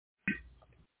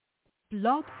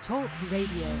Blog Talk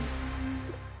Radio.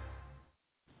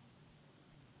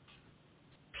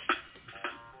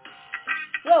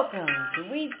 Welcome to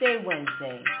Weedsday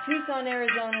Wednesday, Tucson,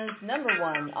 Arizona's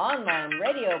 #1 online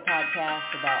radio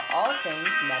podcast about all things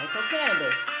medical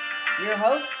cannabis. Your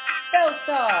host, Belle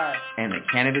and the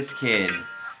Cannabis Kid.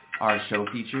 Our show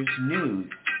features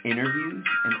news, interviews,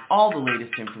 and all the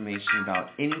latest information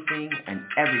about anything and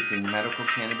everything medical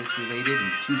cannabis related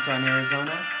in Tucson,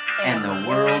 Arizona, and the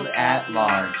world at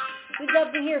large. We'd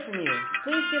love to hear from you.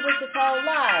 Please give us a call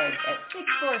live at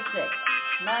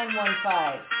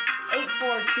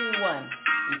 646-915-8421.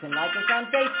 You can like us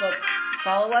on Facebook,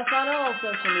 follow us on all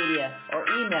social media, or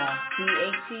email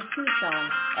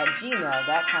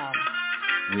thctucson@gmail.com.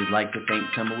 We'd like to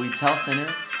thank Tumbleweeds Health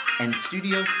Center and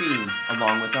Studio C,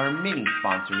 along with our many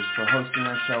sponsors, for hosting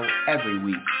our show every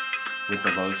week. With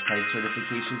the lowest price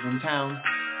certifications in town,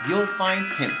 you'll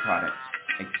find hemp products,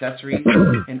 accessories,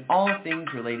 and all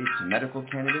things related to medical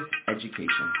cannabis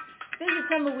education. Visit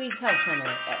Tumbleweeds Health Center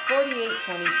at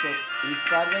 4826 East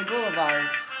Broadway Boulevard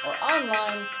or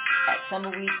online at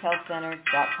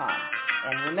tumbleweedshealthcenter.com.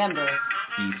 And remember,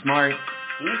 be smart,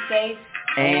 be safe,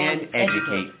 and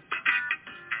educate.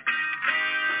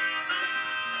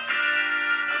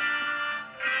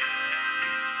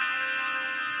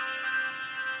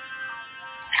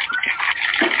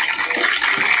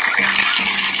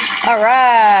 All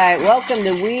right, welcome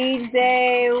to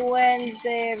Weedsday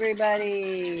Wednesday,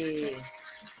 everybody.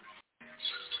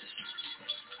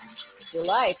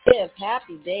 July 5th,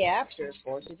 happy day after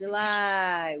 4th of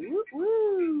July. Woo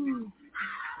woo.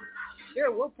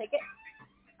 Sure, we'll take it.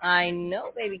 I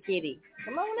know, baby kitty.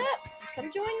 Come on up.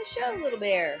 Come join the show, little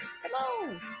bear. Come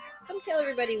on. Come tell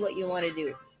everybody what you want to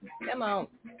do. Come on.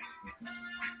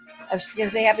 I was going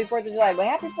to say happy 4th of July, but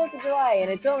happy 4th of July, and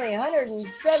it's only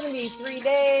 173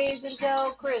 days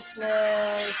until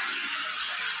Christmas.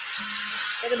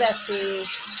 For the besties.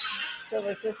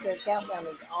 Silver Sister countdown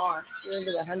is on. You're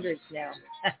into the hundreds now.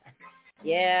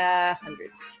 Yeah,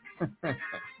 hundreds.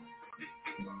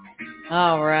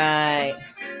 All right.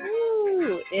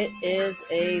 Woo, it is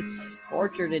a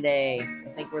scorcher today.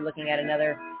 I think we're looking at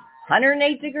another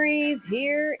 108 degrees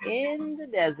here in the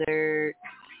desert.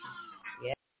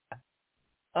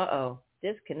 Uh-oh,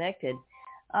 disconnected.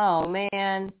 Oh,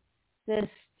 man, this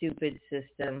stupid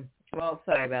system. Well,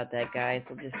 sorry about that, guys.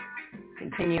 We'll just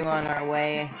continue on our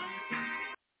way.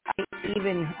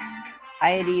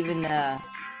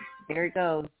 Here it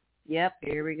goes. Yep,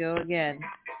 here we go again.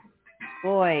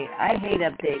 Boy, I hate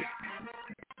updates.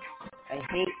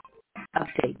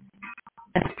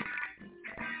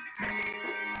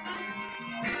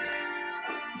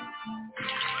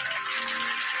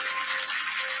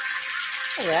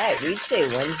 All right, Weedsday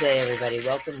Wednesday, everybody.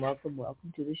 Welcome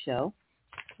to the show.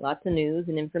 Lots of news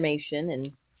and information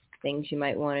and things you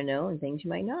might want to know and things you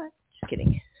might not. Just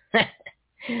kidding.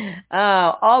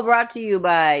 All brought to you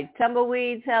by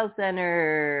Tumbleweeds Health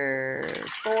Center,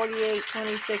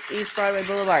 4826 East Broadway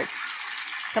Boulevard.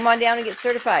 Come on down and get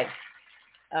certified.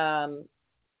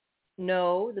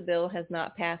 No, the bill has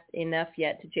not passed enough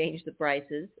yet to change the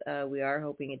prices. We are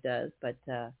hoping it does, but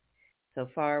so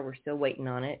far, we're still waiting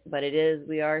on it, but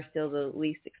we are still the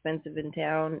least expensive in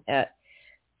town at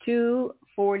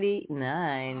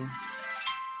 $249.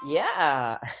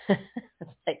 Yeah.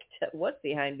 Like, what's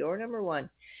behind door number 1?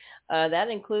 That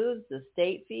includes the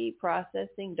state fee,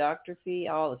 processing, doctor fee,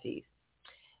 all the fees.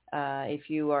 If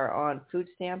you are on food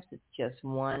stamps, it's just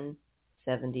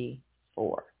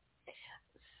 $174.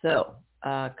 So,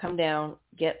 come down,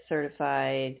 get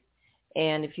certified.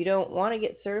 And if you don't want to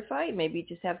get certified, maybe you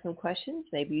just have some questions.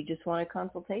 Maybe you just want a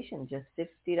consultation, just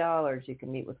 $50. You can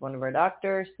meet with one of our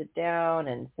doctors, sit down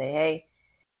and say, hey,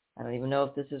 I don't even know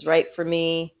if this is right for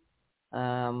me.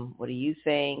 What do you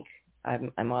think?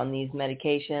 I'm on these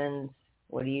medications.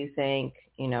 What do you think?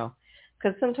 You know,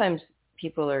 because sometimes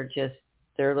people are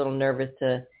they're a little nervous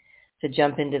to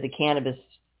jump into the cannabis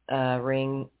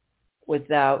ring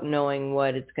without knowing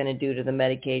what it's going to do to the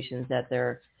medications that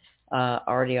they're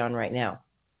already on right now.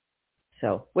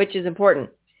 So, which is important.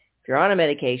 If you're on a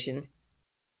medication,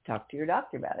 talk to your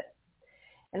doctor about it.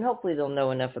 And hopefully they'll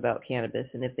know enough about cannabis.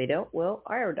 And if they don't, well,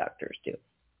 our doctors do.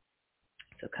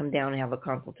 So come down and have a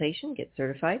consultation, get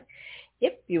certified.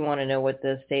 If you want to know what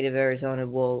the state of Arizona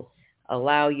will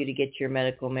allow you to get your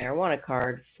medical marijuana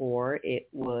card for, it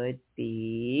would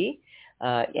be,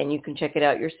 and you can check it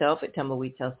out yourself at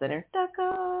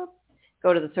tumbleweedshealthcenter.com.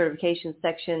 Go to the certification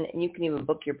section, and you can even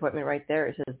book your appointment right there.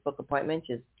 It says book appointment.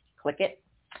 Just click it.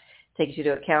 Takes you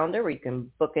to a calendar where you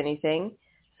can book anything.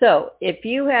 So if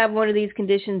you have one of these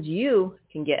conditions, you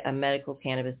can get a medical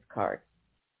cannabis card.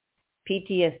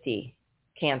 PTSD,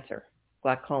 cancer,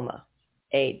 glaucoma,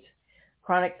 AIDS,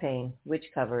 chronic pain,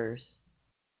 which covers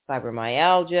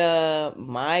fibromyalgia,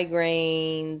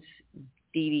 migraines,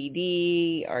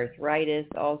 DDD, arthritis,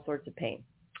 all sorts of pain,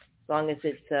 as long as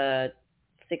it's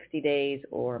 60 days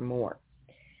or more.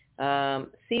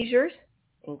 Seizures,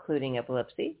 including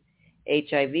epilepsy,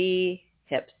 HIV,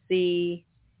 Hep C,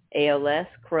 ALS,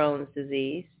 Crohn's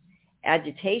disease,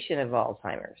 agitation of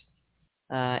Alzheimer's,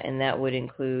 and that would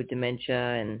include dementia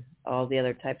and all the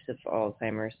other types of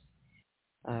Alzheimer's,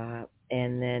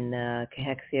 and then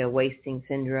cachexia, wasting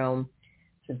syndrome,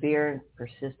 severe and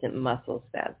persistent muscle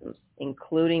spasms,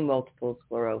 including multiple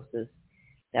sclerosis.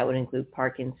 That would include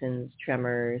Parkinson's,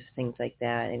 tremors, things like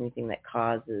that, anything that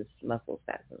causes muscle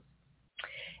spasms.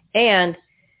 And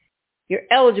you're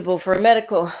eligible for a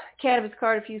medical cannabis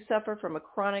card if you suffer from a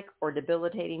chronic or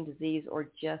debilitating disease or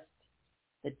just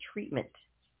the treatment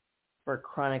for a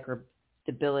chronic or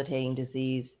debilitating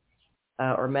disease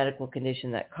or medical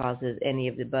condition that causes any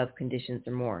of the above conditions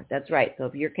or more. That's right. So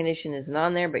if your condition isn't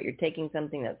on there, but you're taking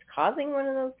something that's causing one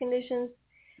of those conditions,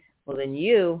 well, then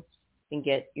you can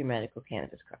get your medical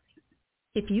cannabis card.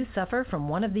 If you suffer from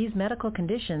one of these medical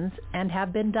conditions and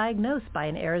have been diagnosed by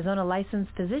an Arizona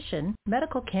licensed physician,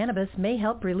 medical cannabis may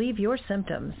help relieve your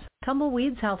symptoms.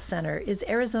 Tumbleweeds Health Center is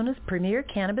Arizona's premier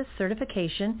cannabis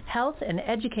certification, health, and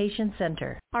education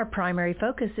center. Our primary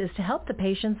focus is to help the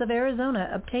patients of Arizona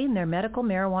obtain their medical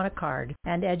marijuana card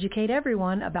and educate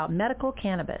everyone about medical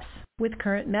cannabis. With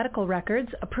current medical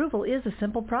records, approval is a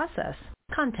simple process.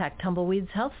 Contact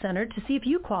Tumbleweeds Health Center to see if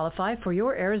you qualify for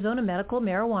your Arizona medical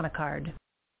marijuana card.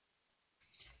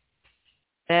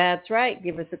 That's right.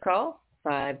 Give us a call,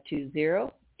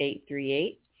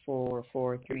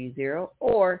 520-838-4430,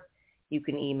 or you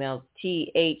can email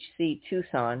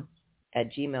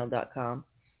thctucson@gmail.com.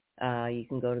 You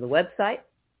can go to the website,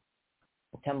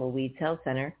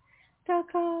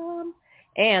 tumbleweedshealthcenter.com,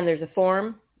 and there's a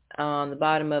form on the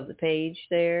bottom of the page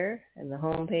there, and the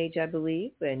home page, I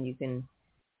believe, and you can,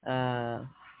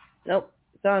 nope,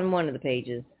 it's on one of the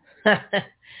pages.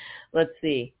 Let's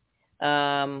see.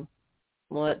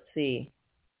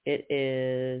 It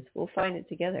is, we'll find it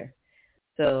together.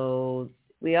 So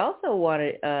we also want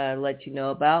to let you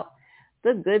know about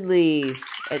the Good Leaf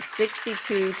at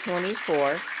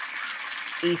 6224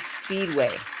 East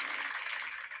Speedway.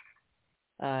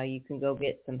 You can go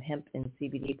get some hemp and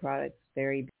CBD products,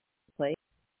 very place.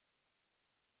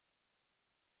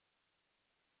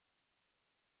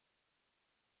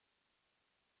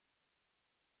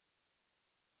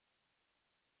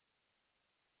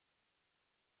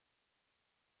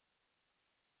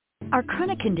 Are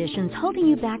chronic conditions holding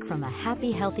you back from a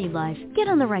happy, healthy life? Get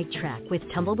on the right track with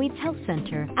Tumbleweeds Health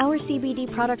Center. Our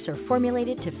CBD products are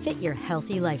formulated to fit your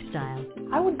healthy lifestyle.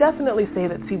 I would definitely say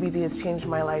that CBD has changed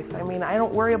my life. I mean, I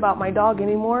don't worry about my dog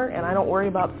anymore, and I don't worry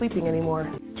about sleeping anymore.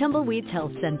 Tumbleweeds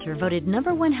Health Center, voted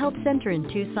 #1 health center in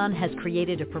Tucson, has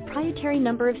created a proprietary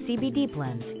number of CBD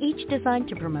blends, each designed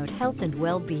to promote health and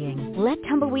well-being. Let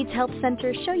Tumbleweeds Health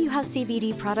Center show you how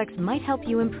CBD products might help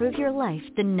you improve your life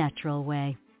the natural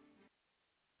way.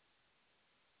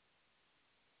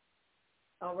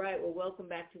 All right, well, welcome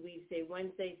back to Weedsday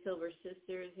Wednesday. Silver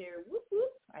Sisters here. Whoop,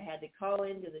 whoop. I had to call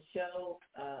into the show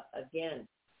again.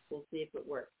 We'll see if it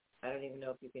works. I don't even know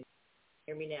if you can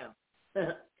hear me now.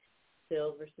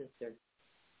 Silver Sisters.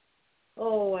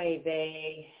 Oh,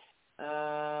 hey,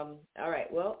 all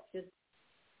right, well, just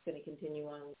going to continue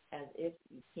on as if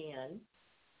you can.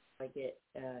 I get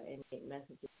any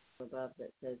messages from above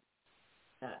that says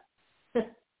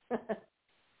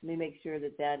let me make sure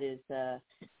that is,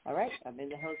 all right, I'm in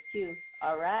the host queue.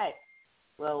 All right.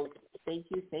 Well, thank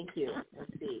you.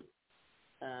 Let's see.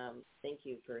 Thank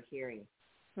you for hearing.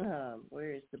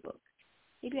 Where is the book?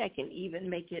 Maybe I can even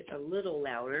make it a little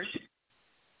louder.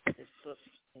 This book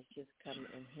has just come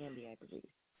in handy, I believe.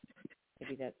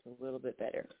 Maybe that's a little bit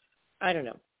better. I don't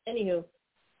know. Anywho,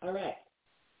 all right.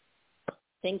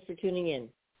 Thanks for tuning in.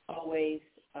 Always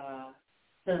a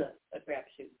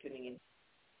crapshoot tuning in.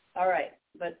 All right,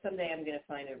 but someday I'm going to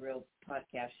find a real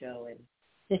podcast show and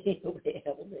you'll be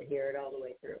able to hear it all the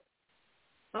way through.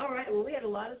 All right, well, we had a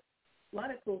lot of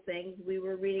cool things. We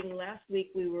were reading last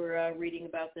week. We were reading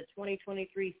about the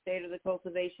 2023 State of the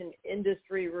Cultivation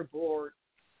Industry Report.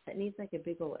 That needs like a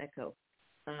big old echo.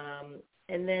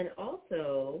 And then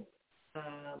also,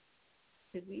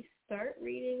 did we start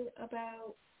reading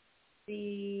about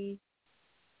the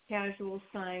casual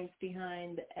science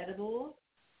behind the edible?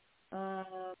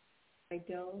 I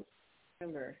don't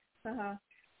remember.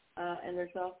 And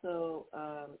there's also,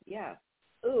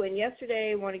 Ooh, and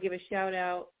yesterday I want to give a shout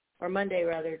out, or Monday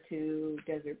rather, to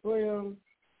Desert Bloom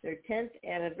their 10th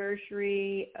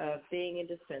anniversary of being a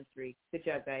dispensary. Good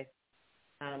job, guys.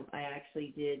 I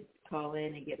actually did call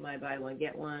in and get my buy one,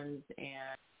 get ones,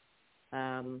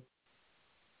 and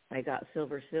I got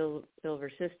Silver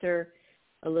Sister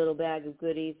a little bag of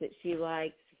goodies that she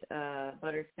likes,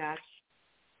 butterscotch,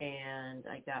 and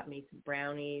I got me some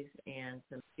brownies and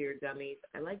some seared gummies.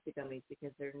 I like the gummies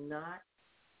because they're not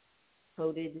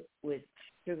coated with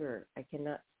sugar. I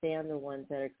cannot stand the ones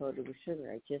that are coated with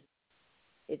sugar.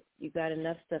 You got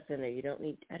enough stuff in there. You don't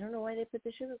need, I don't know why they put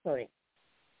the sugar coating.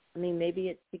 I mean, maybe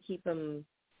it's to keep them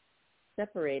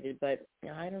separated, but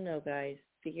I don't know, guys.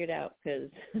 Figure it out, because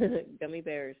gummy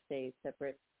bears stay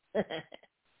separate.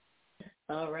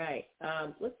 All right.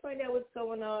 Let's find out what's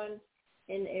going on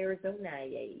in Arizona.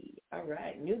 Yay. All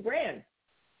right. New brand.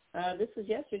 This was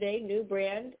yesterday. New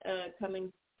brand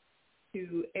coming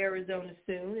to Arizona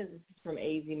soon. This is from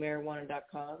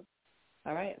azmarijuana.com.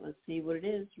 All right. Let's see what it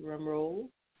is. Drum roll.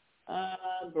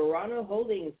 Verano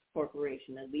Holdings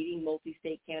Corporation, a leading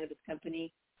multi-state cannabis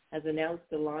company, has announced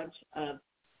the launch of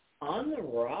On the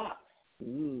Rocks,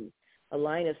 a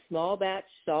line of small batch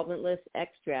solventless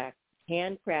extracts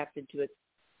handcrafted to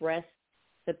express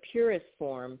the purest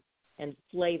form and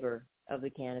flavor of the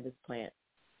cannabis plant.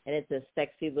 And it's a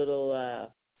sexy little,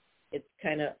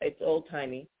 it's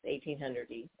old-timey,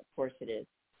 1800-y, of course it is,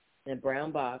 in a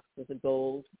brown box with a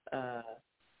gold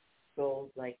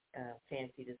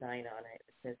fancy design on it.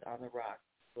 It says On the Rocks,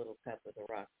 a little cup with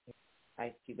a rock,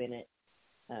 ice cube in it,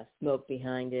 smoke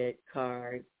behind it,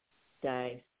 cards,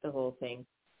 dice, the whole thing.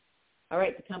 All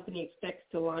right, the company expects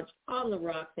to launch On the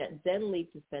Rocks at Zen Leaf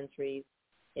dispensaries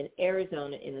in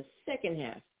Arizona in the second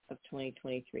half of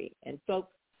 2023. And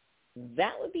folks,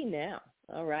 that would be now.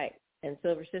 All right. And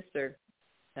Silver Sister,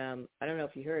 I don't know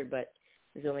if you heard, but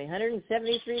there's only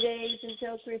 173 days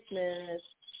until Christmas.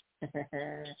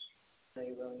 So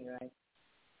you're rolling your eyes.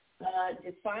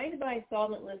 Defined by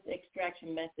solventless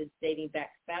extraction methods dating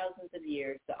back thousands of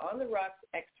years, the On the Rocks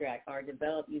extract are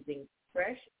developed using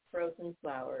fresh frozen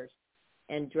flowers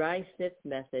and dry sniff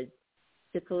methods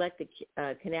to collect the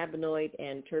cannabinoid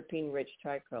and terpene-rich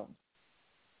trichomes.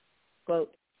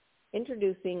 Quote,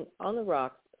 introducing On the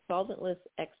Rocks solventless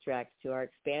extracts to our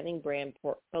expanding brand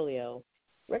portfolio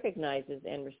recognizes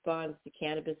and responds to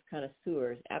cannabis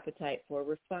connoisseurs' appetite for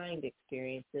refined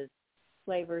experiences,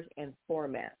 flavors, and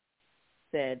formats,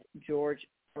 said George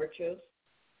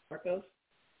Marcos,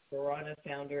 Verona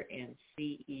founder and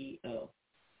CEO.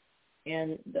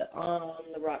 And the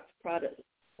On the Rocks product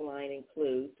line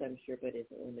includes, I'm sure but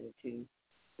isn't limited to,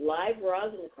 live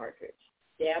rosin cartridge.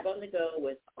 Dab on the go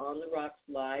with On the Rocks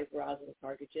live rosin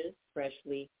cartridges.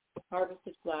 Freshly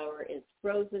harvested flower is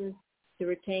frozen to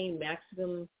retain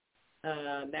maximum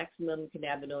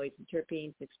cannabinoids and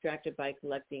terpenes extracted by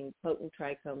collecting potent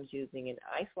trichomes using an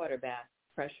ice water bath,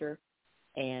 pressure,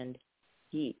 and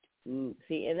heat. Ooh.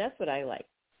 See, and that's what I like.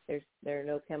 There are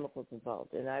no chemicals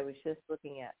involved. And I was just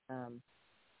looking at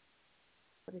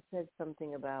what it said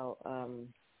something about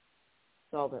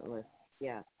solventless.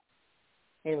 Yeah.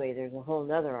 Anyway, there's a whole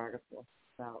other article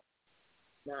about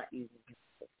not using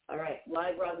chemicals. All right,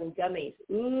 live rosin gummies.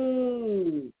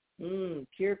 Ooh.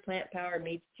 Pure plant power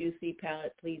meets juicy,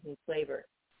 palate-pleasing flavor,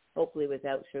 hopefully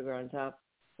without sugar on top.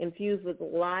 Infused with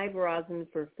live rosin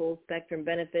for full-spectrum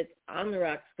benefits, On the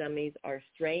Rocks gummies are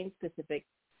strain-specific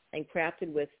and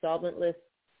crafted with solventless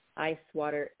ice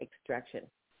water extraction.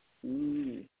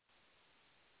 Ooh.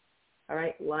 All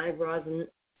right, live rosin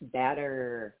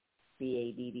batter,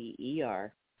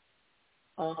 BADDER.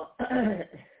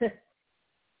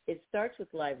 It starts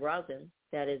with live rosin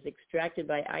that is extracted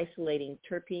by isolating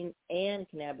terpene and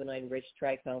cannabinoid-rich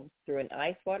trichomes through an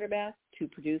ice water bath to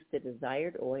produce the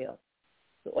desired oil.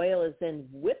 The oil is then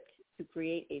whipped to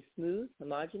create a smooth,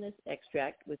 homogeneous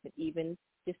extract with an even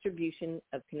distribution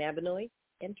of cannabinoids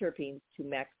and terpenes to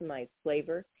maximize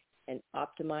flavor and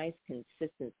optimize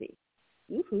consistency.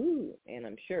 Woohoo! And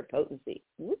I'm sure potency.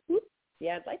 Woo-hoo.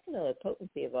 Yeah, I'd like to know the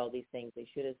potency of all these things. They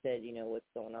should have said, what's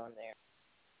going on there.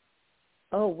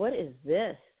 Oh, what is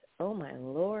this? Oh, my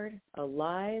Lord. A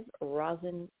live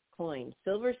rosin coin.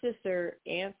 Silver Sister,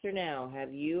 answer now.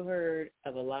 Have you heard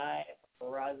of a live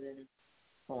rosin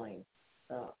coin?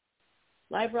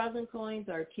 Live rosin coins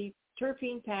are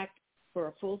terpene-packed for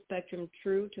a full-spectrum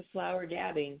true-to-flower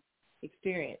dabbing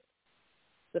experience.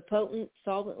 The potent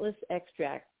solventless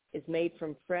extract is made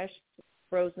from fresh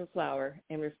frozen flower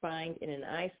and refined in an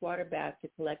ice water bath to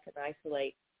collect and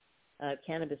isolate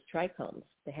cannabis trichomes.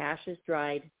 The hash is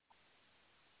dried,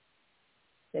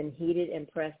 then heated and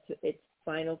pressed to its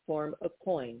final form, a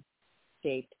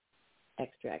coin-shaped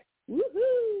extract.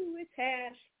 Woohoo! It's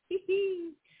hash.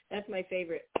 That's my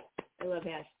favorite. I love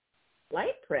hash.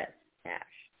 light press hash.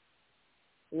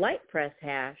 Light press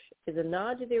hash is a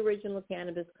nod to the original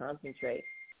cannabis concentrate.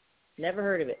 Never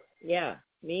heard of it. Yeah,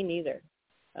 me neither.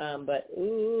 But,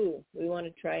 we want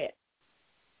to try it.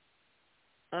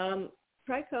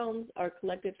 Trichomes are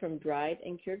collected from dried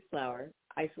and cured flower,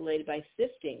 isolated by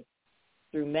sifting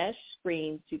through mesh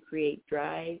screens to create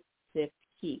dry sift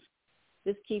keef.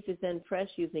 This keef is then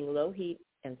pressed using low heat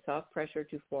and soft pressure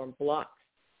to form blocks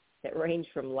that range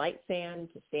from light sand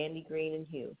to sandy green in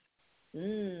hue.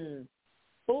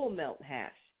 Full melt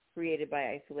hash, created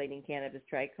by isolating cannabis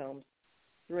trichomes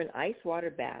through an ice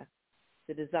water bath.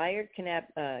 The desired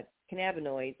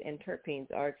cannabinoids and terpenes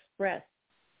are expressed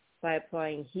by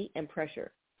applying heat and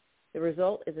pressure. The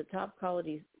result is a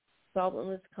top-quality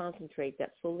solventless concentrate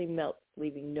that fully melts,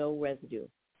 leaving no residue.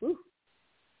 Woo.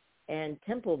 And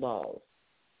temple balls.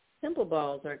 Temple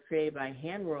balls are created by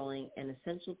hand-rolling an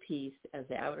essential piece as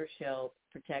the outer shell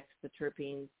protects the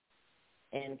terpenes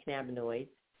and cannabinoids,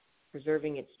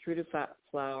 preserving its true to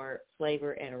flower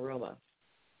flavor and aroma.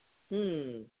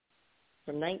 From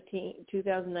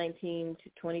 2019 to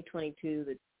 2022,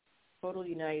 the total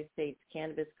United States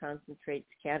cannabis concentrates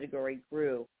category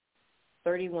grew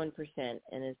 31%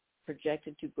 and is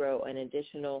projected to grow an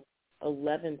additional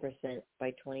 11%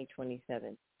 by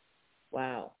 2027.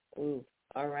 Wow. Ooh.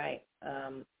 All right.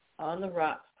 On the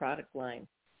Rocks product line.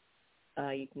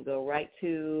 You can go right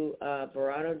to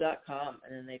Verano.com,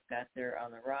 and then they've got their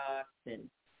On the Rocks, and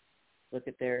look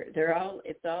at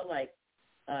it's all like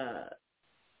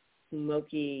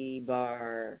smoky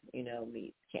bar,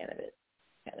 meets cannabis,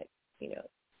 kind of,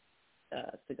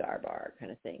 cigar bar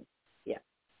kind of thing. Yeah.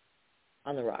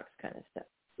 On the Rocks kind of stuff.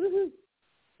 Woohoo.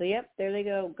 So, yep, there they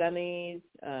go. Gummies,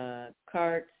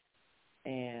 carts,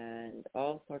 and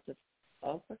all sorts of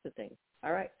things.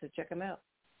 All right, so check them out.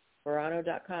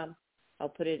 Verano.com. I'll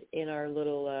put it in our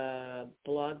little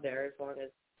blog there as long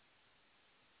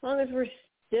as we're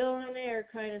still on air,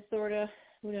 kind of, sort of.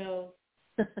 Who knows?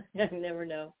 I never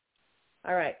know.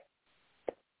 All right.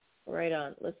 Right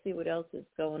on. Let's see what else is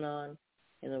going on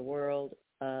in the world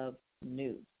of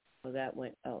news. So that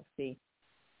went, see,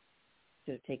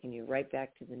 should have taken you right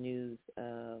back to the news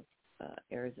of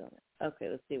Arizona. Okay,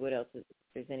 let's see what else if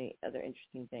there's any other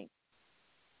interesting things.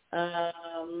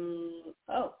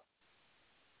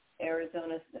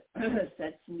 Arizona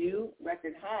sets new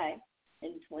record high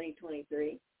in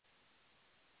 2023.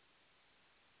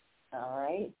 All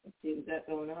right, let's see what we got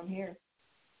going on here.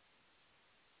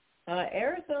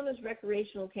 Arizona's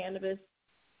recreational cannabis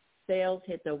sales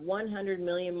hit the 100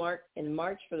 million mark in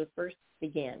March for the first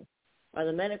began, while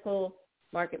the medical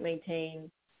market maintained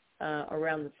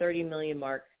around the 30 million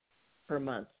mark per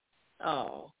month.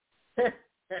 Oh.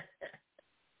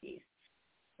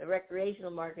 The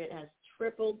recreational market has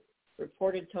tripled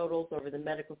reported totals over the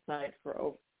medical side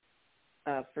for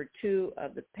 2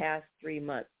 of the past 3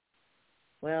 months.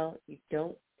 Well,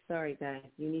 sorry guys,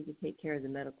 you need to take care of the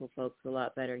medical folks a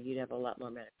lot better. You'd have a lot more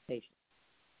medical patients.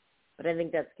 But I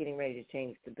think that's getting ready to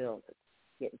change the bill that's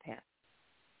getting passed.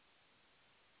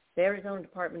 The Arizona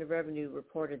Department of Revenue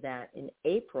reported that in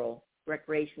April,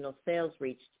 recreational sales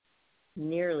reached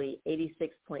nearly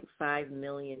 $86.5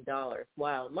 million,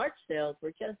 while March sales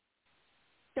were just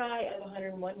shy of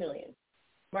 $101 million,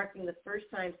 marking the first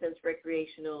time since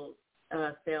recreational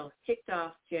sales kicked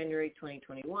off January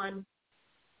 2021.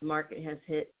 The market has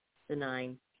hit the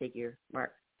 9-figure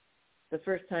mark. The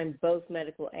first time both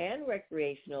medical and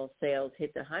recreational sales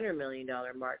hit the $100 million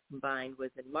mark combined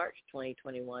was in March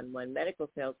 2021, when medical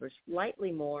sales were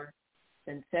slightly more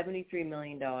than $73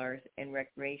 million and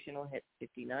recreational hit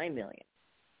 $59 million.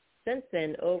 Since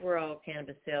then, overall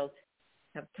cannabis sales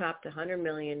have topped $100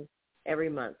 million every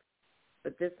month,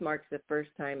 but this marks the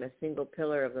first time a single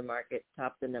pillar of the market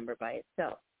topped the number by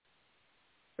itself.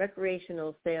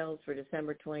 Recreational sales for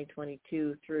December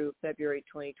 2022 through February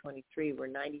 2023 were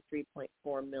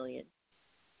 $93.4 million,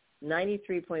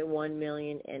 $93.1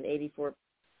 million, and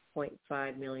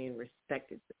 $84.5 million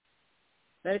respectively.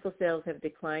 Medical sales have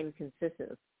declined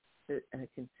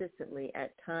consistently,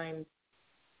 at times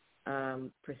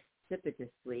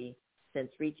precipitously,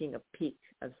 since reaching a peak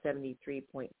of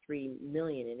 $73.3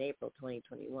 million in April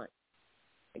 2021.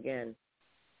 Again,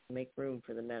 make room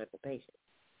for the medical patients.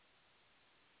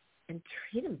 And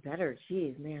treat them better.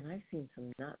 Geez, man, I've seen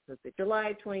some not so good.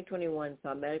 July 2021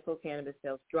 saw medical cannabis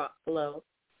sales drop below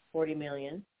 $40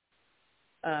 million.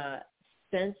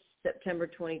 Since September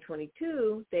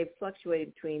 2022, they've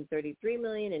fluctuated between $33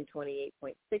 million and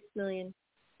 $28.6 million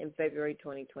in February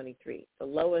 2023, the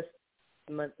lowest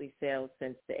monthly sales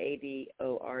since the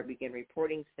ADOR began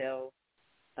reporting sales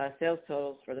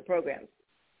totals for the programs.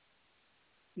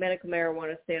 Medical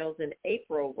marijuana sales in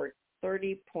April were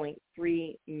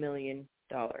 $30.3 million.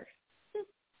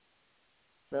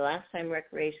 The last time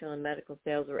recreational and medical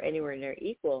sales were anywhere near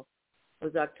equal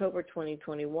was October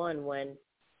 2021, when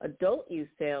adult use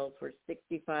sales were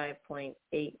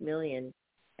 $65.8 million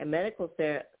and medical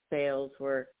sales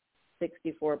were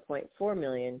 $64.4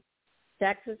 million.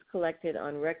 Taxes collected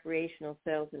on recreational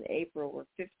sales in April were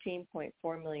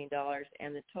 $15.4 million,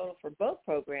 and the total for both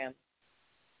programs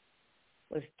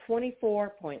was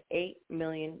 $24.8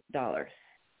 million.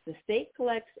 The state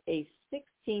collects a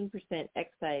 16%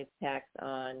 excise tax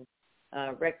on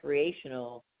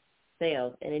recreational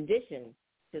sales. In addition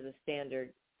to the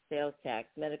standard sales tax,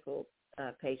 medical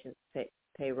patients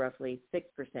pay roughly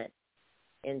 6%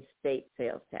 in state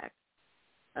sales tax.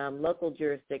 Local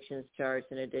jurisdictions charge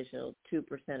an additional 2%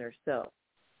 or so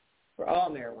for all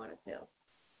marijuana sales.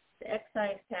 The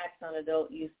excise tax on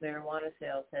adult use marijuana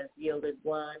sales has yielded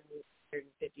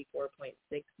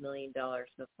 $154.6 million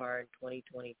so far in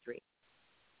 2023.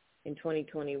 In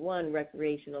 2021,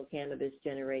 recreational cannabis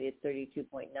generated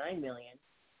 $32.9 million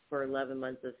for 11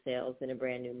 months of sales in a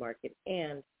brand new market,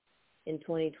 and in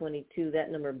 2022,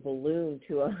 that number ballooned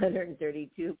to $132.8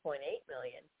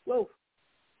 million. Whoa!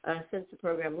 Since the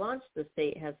program launched, the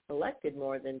state has collected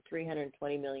more than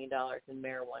 $320 million in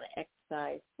marijuana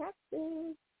excise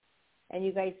taxes. And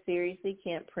you guys seriously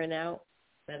can't print out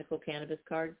medical cannabis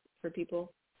cards for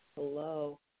people?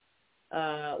 Hello.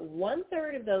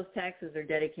 1/3 of those taxes are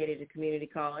dedicated to community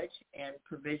college and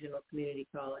provisional community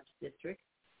college districts,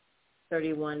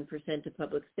 31% to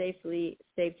public safety,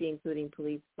 including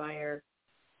police, fire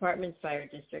departments, fire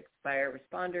districts, fire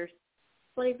responders,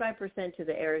 25% to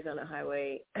the Arizona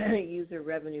Highway User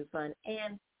Revenue Fund,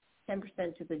 and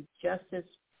 10% to the Justice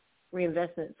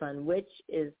Reinvestment Fund, which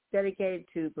is dedicated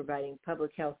to providing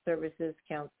public health services,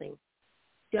 counseling,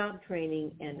 job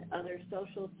training, and other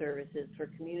social services for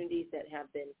communities that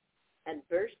have been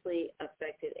adversely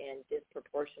affected and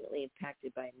disproportionately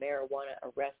impacted by marijuana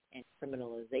arrest and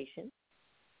criminalization.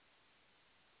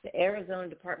 The Arizona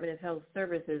Department of Health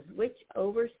Services, which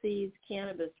oversees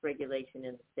cannabis regulation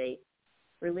in the state,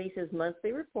 releases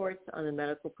monthly reports on the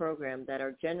medical program that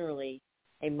are generally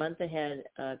a month ahead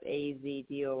of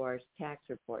AZDOR's tax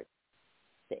reports.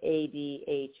 The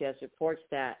ADHS reports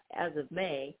that, as of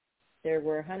May, there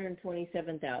were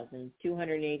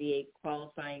 127,288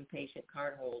 qualifying patient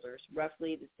card holders,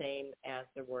 roughly the same as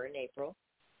there were in April.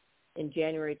 In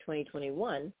January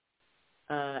 2021,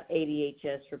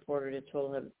 ADHS reported a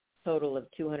total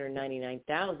of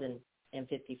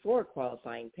 299,054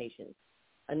 qualifying patients,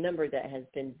 a number that has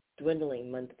been dwindling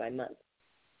month by month.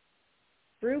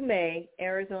 Through May,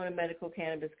 Arizona medical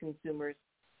cannabis consumers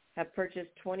have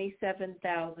purchased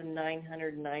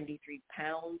 27,993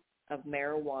 pounds of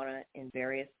marijuana in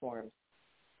various forms.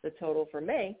 The total for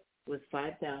May was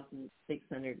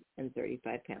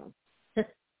 5,635 pounds.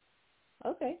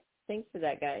 Okay, thanks for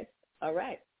that, guys. All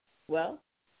right. Well,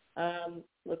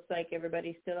 looks like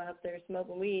everybody's still out there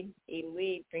smoking weed, eating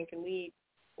weed, drinking weed,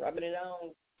 rubbing it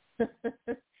on.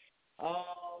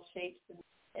 All shapes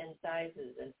and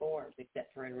sizes and forms,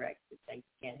 except for in Rex. It's like you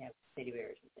can't have teddy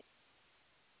bears and things.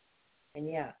 And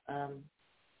yeah,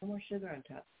 no more sugar on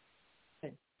top.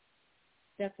 Good.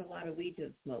 That's a lot of weed to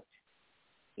have smoked,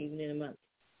 even in a month.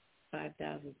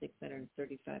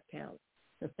 5,635 pounds.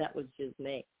 That was just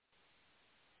May.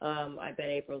 I bet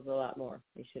April's a lot more.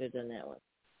 They should have done that one.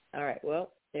 All right,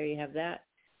 well, there you have that.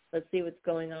 Let's see what's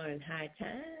going on in High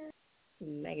Time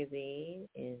Magazine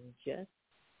in just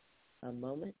a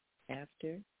moment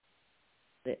after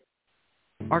this.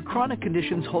 Are chronic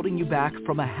conditions holding you back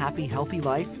from a happy, healthy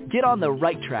life? Get on the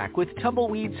right track with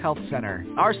Tumbleweeds Health Center.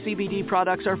 Our CBD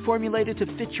products are formulated to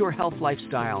fit your health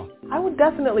lifestyle. I would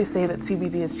definitely say that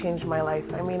CBD has changed my life.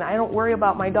 I mean, I don't worry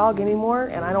about my dog anymore,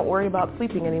 and I don't worry about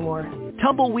sleeping anymore.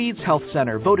 Tumbleweeds Health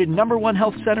Center, voted #1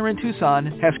 health center in Tucson,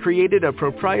 has created a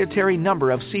proprietary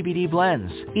number of CBD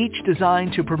blends, each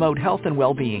designed to promote health and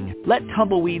well-being. Let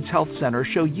Tumbleweeds Health Center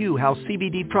show you how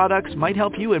CBD products might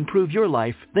help you improve your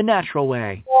life the natural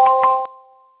way.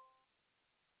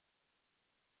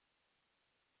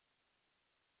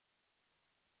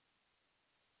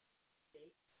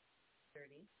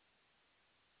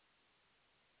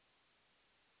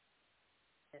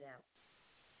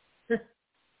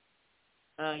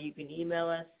 You can email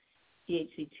us,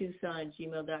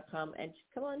 thctucson@gmail.com, and just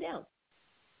come on down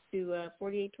to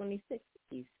 4826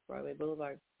 East Broadway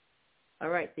Boulevard. All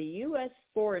right, the U.S.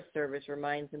 Forest Service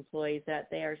reminds employees that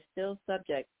they are still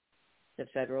subject to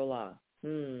federal law.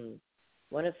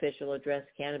 One official addressed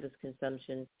cannabis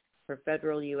consumption for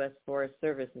federal U.S. Forest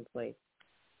Service employees.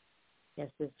 Yes,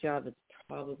 this job is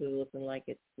probably looking like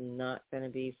it's not going to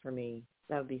be for me.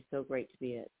 That would be so great to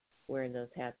be it. wearing those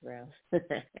hats around,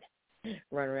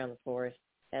 run around the forest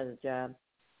as a job.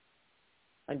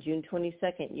 On June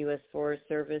 22nd, U.S. Forest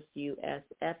Service,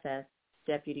 USFS,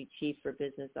 Deputy Chief for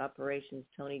Business Operations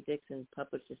Tony Dixon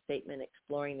published a statement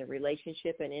exploring the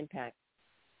relationship and impact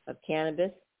of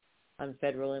cannabis on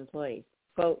federal employees.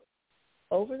 Quote,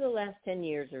 over the last 10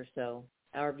 years or so,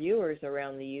 our views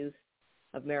around the use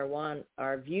of marijuana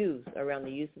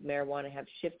have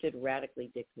shifted radically,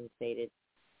 Dixon stated.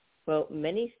 Quote,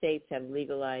 many states have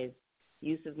legalized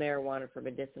use of marijuana for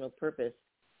medicinal purpose,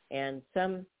 and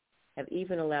some have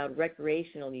even allowed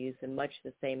recreational use in much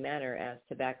the same manner as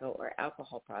tobacco or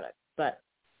alcohol products. But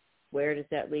where does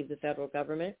that leave the federal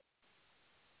government?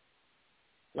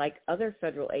 Like other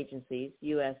federal agencies,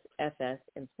 USFS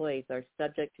employees are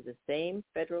subject to the same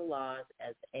federal laws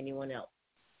as anyone else.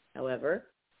 However,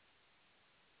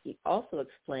 he also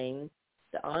explained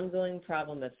the ongoing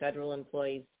problem of federal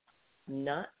employees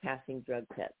not passing drug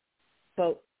tests.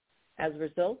 Quote, as a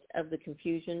result of the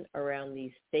confusion around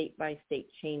these state-by-state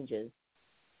changes,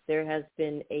 there has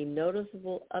been a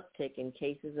noticeable uptick in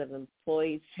cases of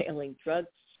employees failing drug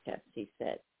tests, he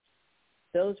said.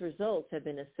 Those results have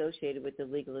been associated with the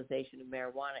legalization of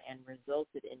marijuana and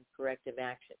resulted in corrective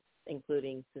actions,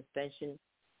 including suspension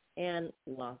and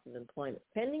loss of employment.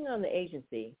 Depending on the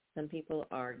agency, some people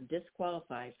are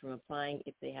disqualified from applying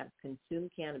if they have consumed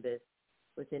cannabis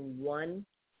within 1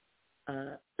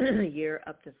 year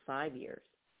up to 5 years.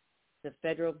 The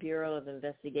Federal Bureau of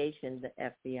Investigation, the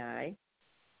FBI,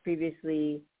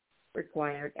 previously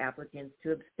required applicants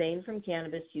to abstain from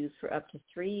cannabis use for up to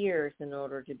 3 years in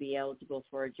order to be eligible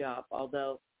for a job,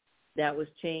 although that was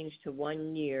changed to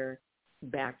 1 year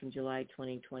back in July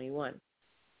 2021.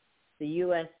 The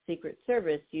U.S. Secret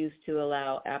Service used to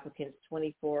allow applicants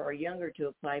 24 or younger to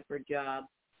apply for a job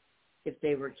if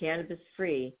they were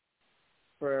cannabis-free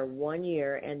for 1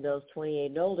 year, and those 28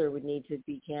 and older would need to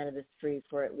be cannabis-free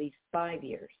for at least 5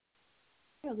 years.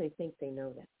 Well, they think they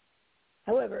know that.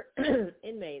 However,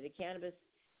 in May, the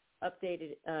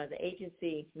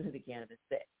agency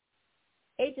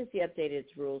updated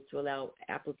its rules to allow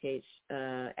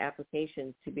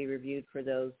applications to be reviewed for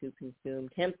those who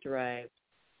consumed hemp-derived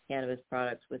cannabis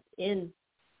products within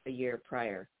a year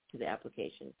prior to the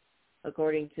application.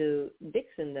 According to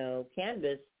Dixon, though,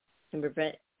 cannabis can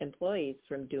prevent employees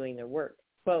from doing their work.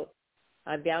 Quote,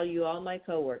 I value all my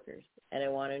coworkers, and I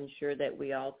want to ensure that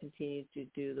we all continue to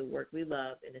do the work we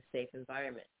love in a safe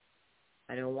environment.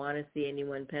 I don't want to see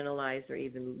anyone penalized or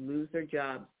even lose their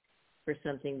jobs for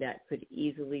something that could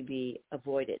easily be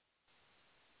avoided.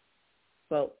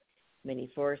 Quote, many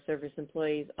Forest Service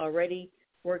employees already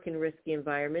work in risky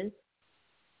environments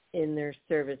in their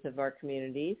service of our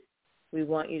communities. We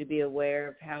want you to be aware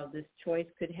of how this choice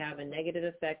could have a negative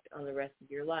effect on the rest of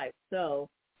your life. So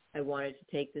I wanted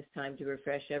to take this time to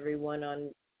refresh everyone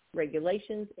on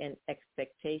regulations and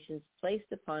expectations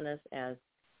placed upon us as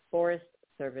Forest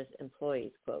Service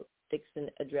employees. Quote, Dixon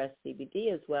addressed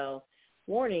CBD as well,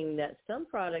 warning that some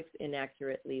products,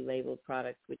 inaccurately labeled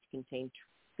products which contain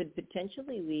could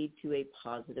potentially lead to a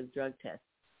positive drug test.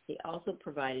 He also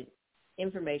provided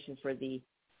information for the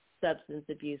Substance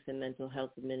Abuse and Mental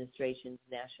Health Administration's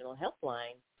National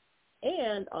Helpline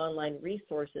and online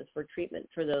resources for treatment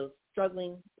for those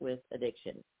struggling with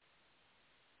addiction.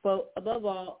 Quote, above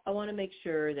all, I want to make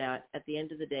sure that at the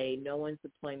end of the day, no one's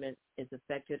employment is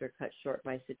affected or cut short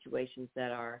by situations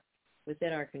that are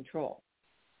within our control.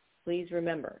 Please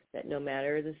remember that no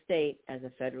matter the state, as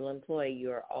a federal employee,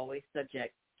 you are always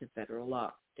subject to federal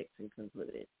law, Dixon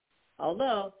concluded.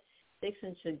 Although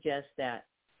Dixon suggests that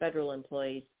federal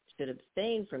employees should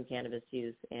abstain from cannabis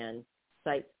use and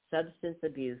cite substance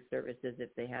abuse services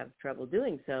if they have trouble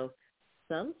doing so,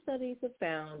 some studies have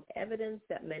found evidence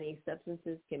that many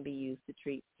substances can be used to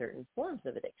treat certain forms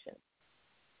of addiction.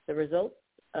 The results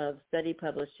of a study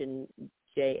published in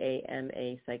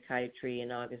JAMA Psychiatry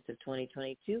in August of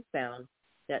 2022 found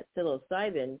that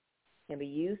psilocybin can be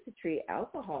used to treat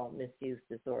alcohol misuse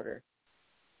disorder.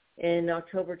 In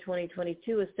October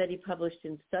 2022, a study published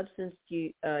in Substance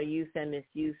Use and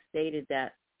Misuse stated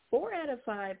that 4 out of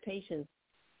 5 patients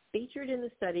featured in the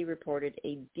study reported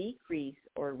a decrease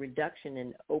or reduction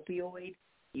in opioid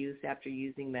use after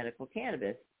using medical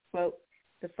cannabis. Quote,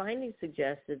 the findings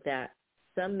suggested that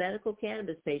some medical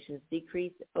cannabis patients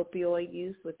decreased opioid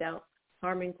use without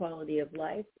harming quality of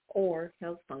life or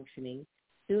health functioning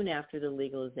soon after the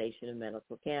legalization of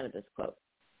medical cannabis, quote,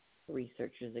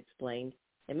 researchers explained.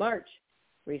 In March,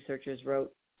 researchers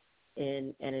wrote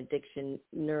in an addiction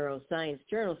neuroscience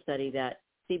journal study that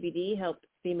CBD helped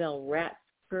female rats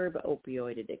curb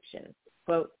opioid addiction.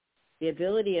 Quote, the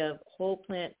ability of whole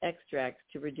plant extracts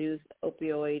to reduce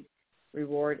opioid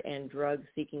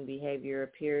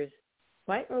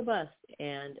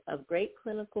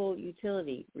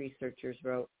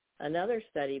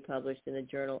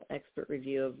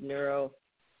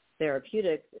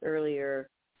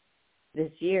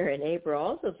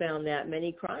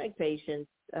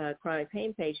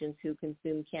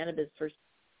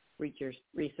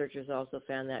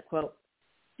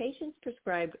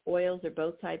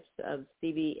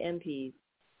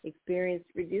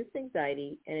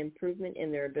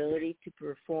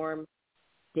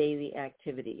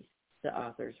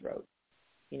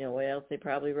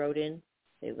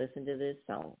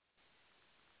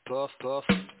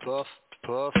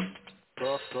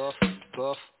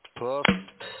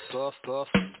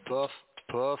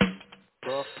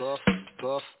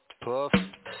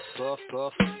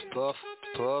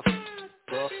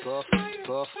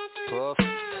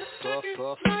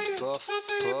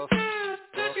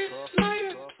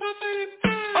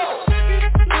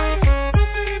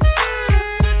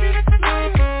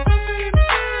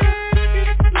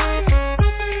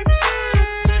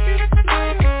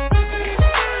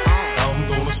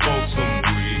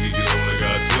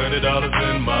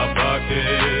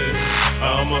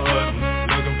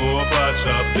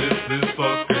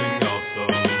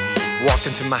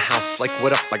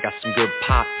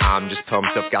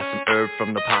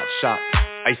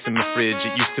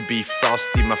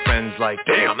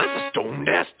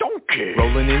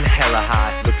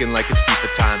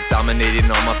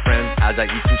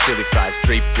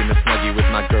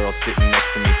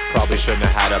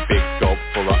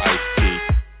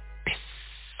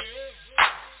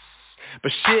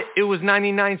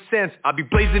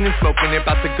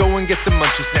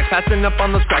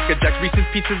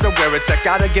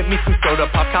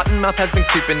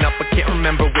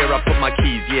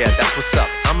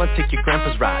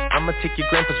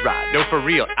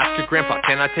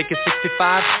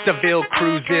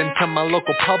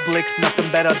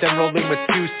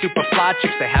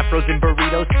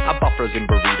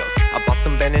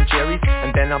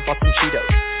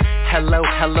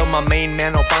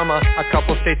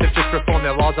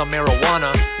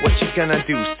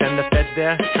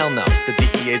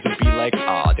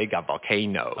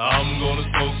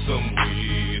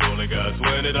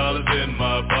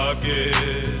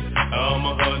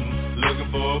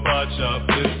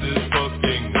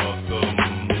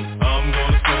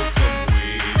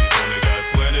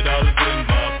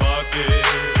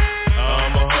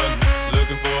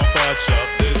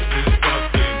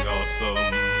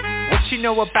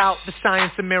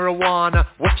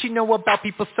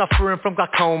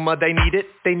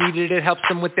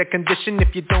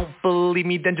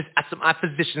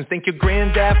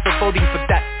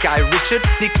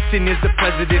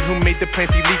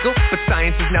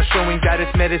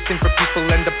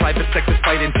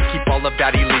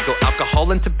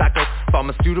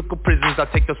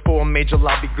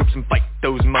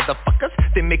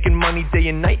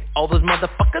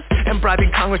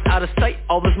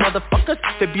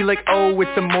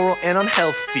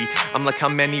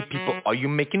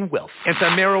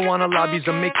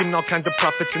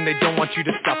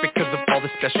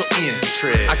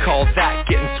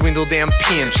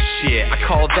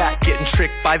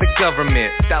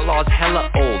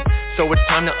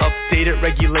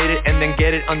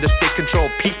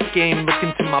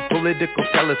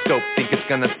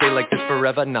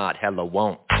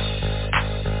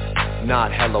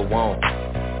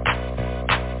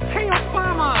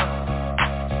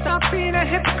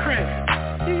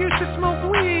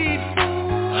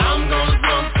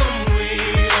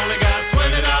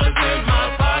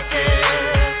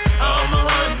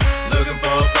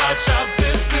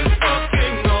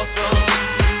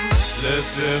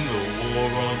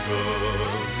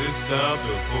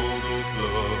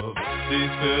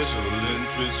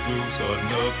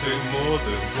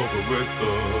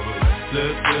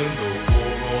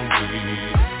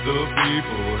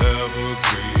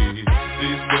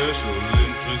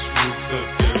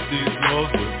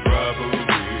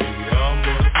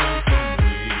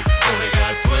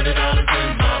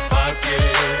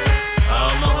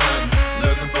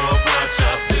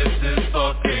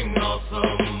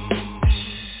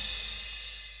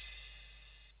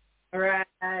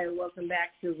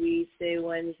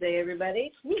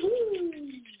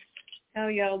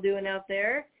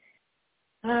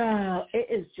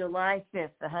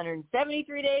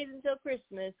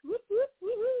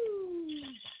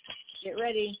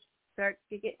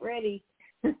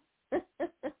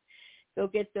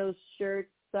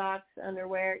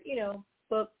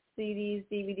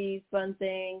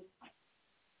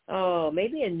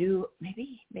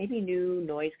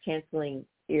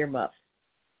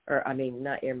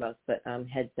not earmuffs, but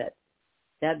headsets.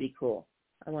 That'd be cool.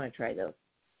 I want to try those.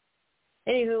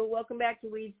 Anywho, welcome back to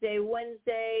Weedsday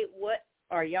Wednesday. What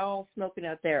are y'all smoking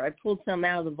out there? I pulled some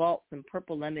out of the vault, some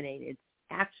purple lemonade. It's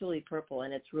actually purple,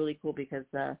 and it's really cool because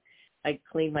I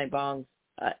clean my bongs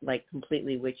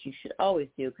completely, which you should always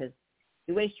do because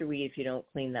you waste your weed if you don't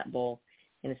clean that bowl,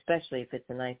 and especially if it's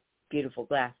a nice, beautiful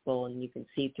glass bowl and you can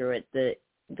see through it.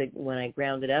 When I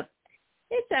ground it up,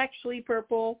 it's actually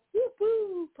purple.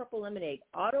 Woo-hoo, purple lemonade.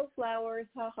 Auto flowers,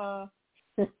 haha.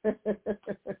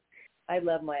 I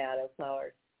love my auto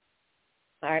flowers.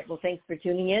 All right, well, thanks for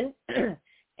tuning in.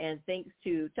 And thanks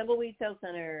to Tumbleweed Health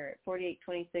Center,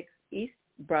 4826 East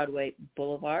Broadway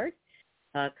Boulevard.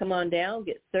 Come on down,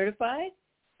 get certified.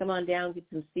 Come on down, get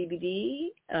some CBD,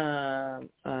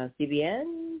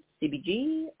 CBN,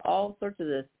 CBG, all sorts of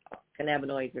this.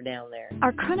 Cannabinoids are down there.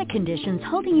 Are chronic conditions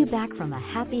holding you back from a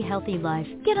happy, healthy life?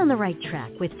 Get on the right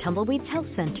track with Tumbleweeds Health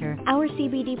Center. Our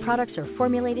CBD products are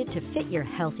formulated to fit your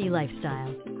healthy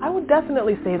lifestyle. I would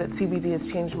definitely say that CBD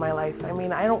has changed my life. I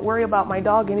mean, I don't worry about my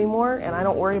dog anymore, and I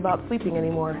don't worry about sleeping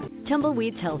anymore.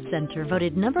 Tumbleweeds Health Center,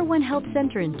 voted #1 health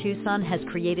center in Tucson, has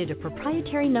created a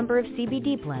proprietary number of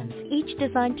CBD blends, each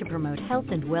designed to promote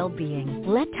health and well-being.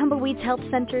 Let Tumbleweeds Health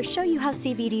Center show you how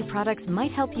CBD products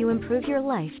might help you improve your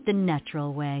life the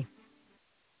natural way.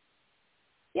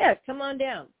 Yeah, come on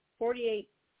down,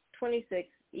 4826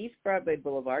 East Broadway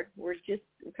Boulevard. We're just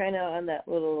kind of on that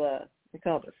little, we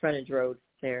call it the frontage road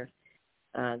there.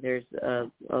 There's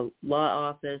a law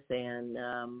office,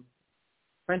 and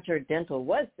Frontier Dental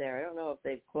was there. I don't know if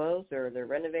they've closed or they're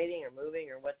renovating or moving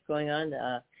or what's going on.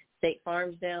 State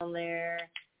Farm's down there.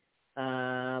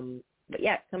 But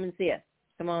yeah, come and see us.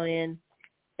 Come on in,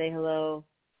 say hello,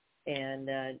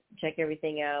 and check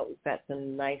everything out. We've got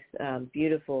some nice,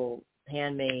 beautiful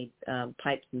handmade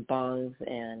pipes and bongs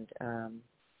and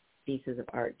pieces of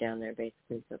art down there,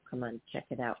 basically. So come on, check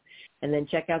it out. And then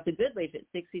check out the Good Leaf at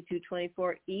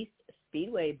 6224 East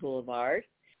Speedway Boulevard.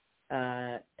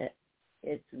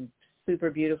 It's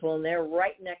super beautiful in there,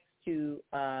 right next to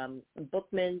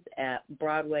Bookman's at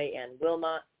Broadway and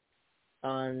Wilmot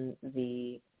on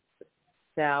the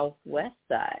southwest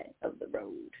side of the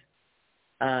road.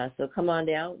 So come on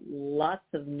down. Lots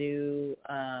of new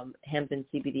hemp and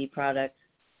CBD products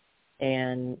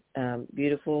and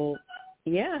beautiful,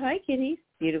 hi kitties,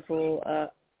 beautiful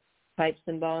pipes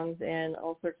and bongs and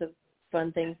all sorts of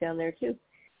fun things down there too.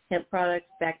 Hemp products,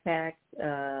 backpacks,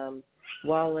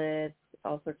 wallets,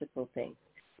 all sorts of cool things.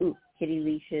 Ooh, kitty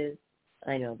leashes.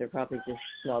 I know, they're probably just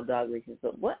small dog leashes,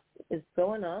 but what is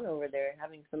going on over there?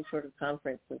 Having some sort of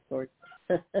conference of sorts.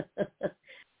 I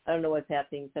don't know what's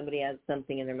happening. Somebody has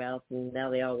something in their mouth, and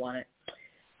now they all want it.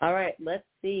 All right, let's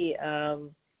see.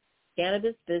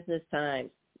 Cannabis Business Times.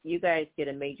 You guys get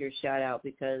a major shout-out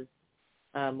because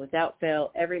without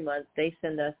fail, every month they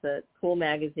send us a cool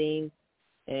magazine,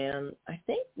 and I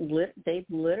think they've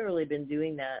literally been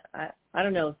doing that. I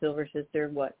don't know, Silver Sister,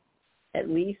 what, at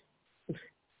least,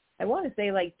 I want to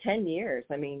say like 10 years.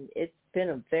 I mean, it's been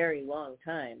a very long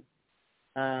time.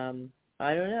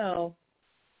 I don't know.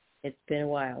 It's been a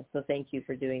while, so thank you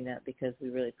for doing that because we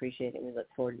really appreciate it. We look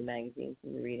forward to the magazines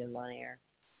and we read them on air.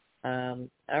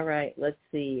 All right, let's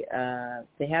see. If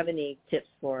they have any tips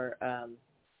for,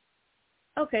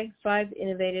 5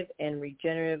 innovative and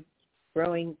regenerative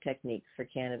growing techniques for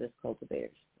cannabis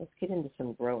cultivators. Let's get into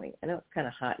some growing. I know it's kind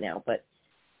of hot now, but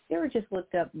you ever just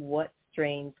looked up what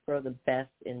strains grow the best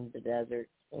in the desert?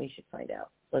 We should find out.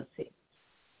 Let's see.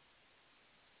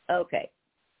 Okay.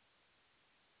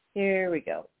 Here we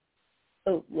go.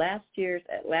 At last year's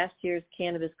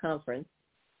cannabis conference,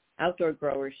 outdoor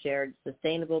growers shared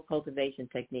sustainable cultivation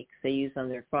techniques they use on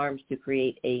their farms to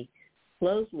create a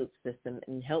closed-loop system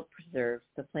and help preserve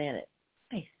the planet.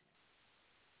 Nice.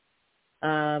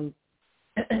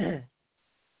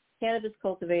 Cannabis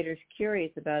cultivators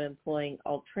curious about employing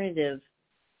alternative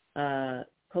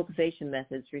cultivation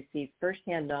methods received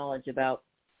firsthand knowledge about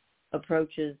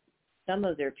approaches some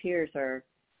of their peers are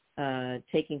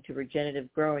taking to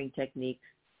regenerative growing techniques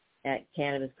at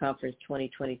Cannabis Conference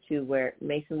 2022, where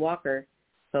Mason Walker,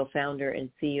 co-founder and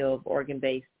CEO of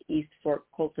Oregon-based East Fork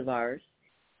Cultivars,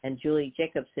 and Julie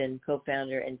Jacobson,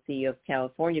 co-founder and CEO of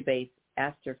California-based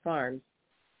Astor Farms,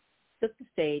 took the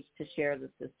stage to share the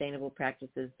sustainable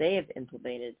practices they have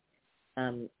implemented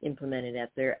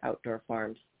at their outdoor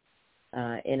farms.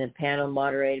 In a panel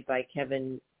moderated by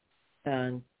Kevin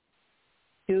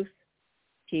Tooth,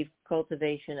 Chief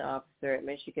Cultivation Officer at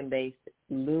Michigan-based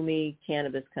Lumi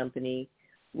Cannabis Company,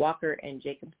 Walker and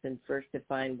Jacobson first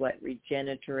defined what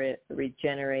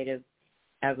regenerative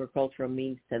agricultural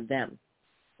means to them.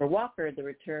 For Walker,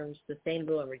 the terms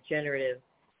sustainable and regenerative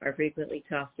are frequently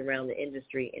tossed around the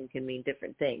industry and can mean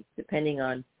different things depending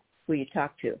on who you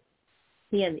talk to.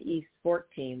 He and the East Fork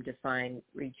team define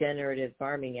regenerative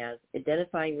farming as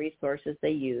identifying resources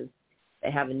they use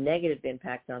that have a negative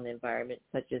impact on the environment,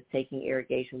 such as taking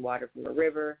irrigation water from a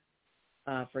river,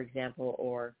 for example,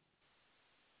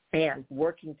 and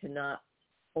working to not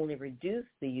only reduce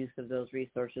the use of those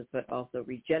resources, but also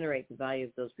regenerate the value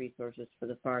of those resources for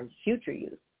the farm's future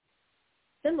use.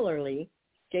 Similarly,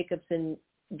 Jacobson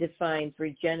defines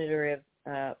regenerative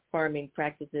farming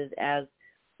practices as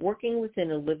working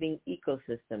within a living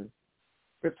ecosystem,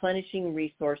 replenishing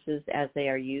resources as they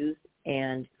are used,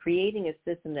 and creating a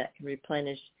system that can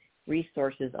replenish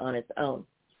resources on its own.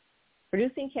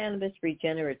 Producing cannabis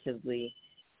regeneratively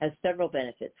has several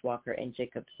benefits, Walker and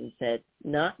Jacobson said,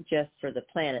 not just for the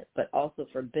planet, but also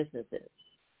for businesses.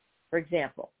 For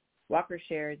example, Walker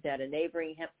shared that a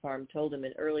neighboring hemp farm told him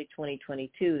in early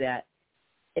 2022 that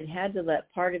it had to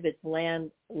let part of its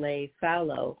land lay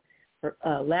fallow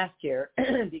last year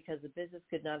because the business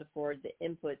could not afford the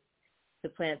inputs to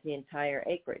plant the entire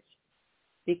acreage.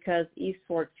 Because East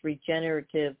Fork's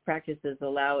regenerative practices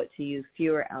allow it to use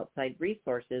fewer outside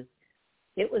resources,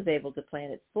 it was able to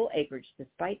plant its full acreage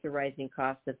despite the rising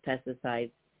cost of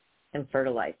pesticides and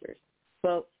fertilizers.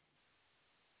 Quote,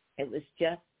 it was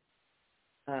just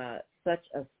such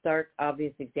a stark,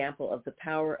 obvious example of the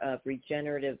power of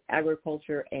regenerative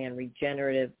agriculture and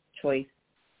regenerative choices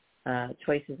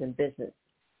in business,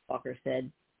 Walker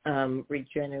said.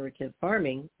 Regenerative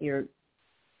farming, you're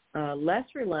less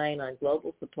reliant on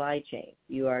global supply chains.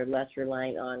 You are less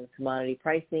reliant on commodity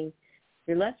pricing.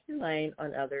 You're less reliant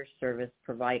on other service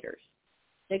providers.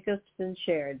 Jacobson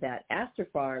shared that Astor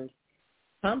Farms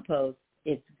composts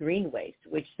its green waste,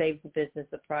 which saves the business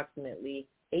approximately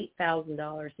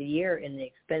 $8,000 a year in the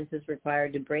expenses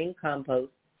required to bring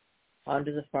compost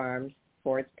onto the farms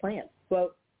for its plants.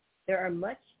 Quote, there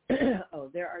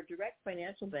are direct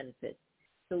financial benefits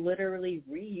to literally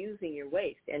reusing your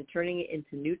waste and turning it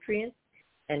into nutrients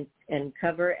and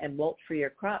cover and mulch for your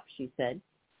crops, she said.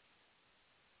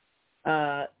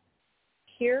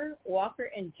 Here, Walker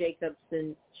and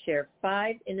Jacobson share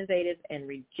 5 innovative and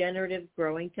regenerative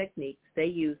growing techniques they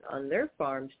use on their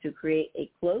farms to create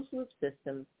a closed-loop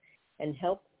system and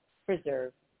help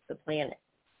preserve the planet.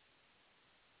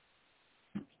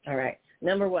 All right,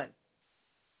 number 1,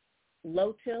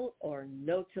 low-till or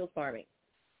no-till farming.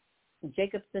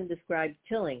 Jacobson described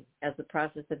tilling as the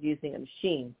process of using a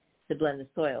machine to blend the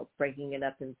soil, breaking it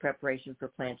up in preparation for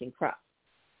planting crops.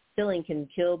 Tilling can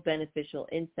kill beneficial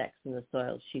insects in the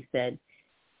soil, she said,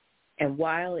 and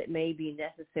while it may be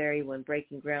necessary when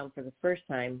breaking ground for the first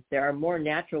time, there are more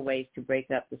natural ways to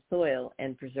break up the soil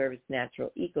and preserve its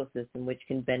natural ecosystem, which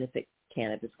can benefit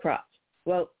cannabis crops.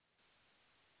 Well,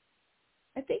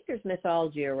 I think there's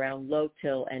mythology around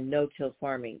low-till and no-till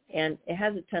farming, and it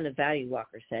has a ton of value,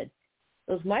 Walker said.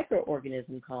 Those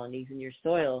microorganism colonies in your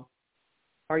soil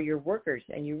are your workers,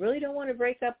 and you really don't want to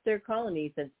break up their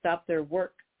colonies and stop their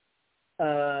work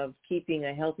of keeping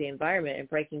a healthy environment and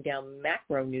breaking down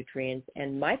macronutrients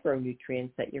and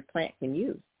micronutrients that your plant can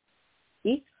use.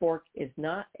 East Fork is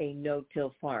not a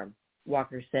no-till farm,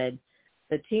 Walker said.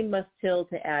 The team must till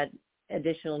to add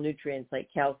additional nutrients like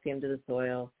calcium to the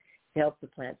soil to help the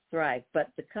plants thrive,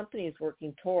 but the company is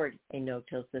working toward a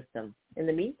no-till system. In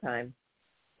the meantime,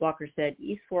 Walker said,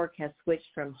 East Fork has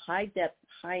switched from high-depth,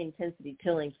 high-intensity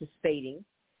tilling to spading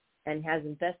and has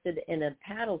invested in a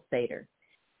paddle spader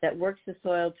that works the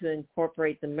soil to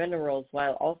incorporate the minerals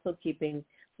while also keeping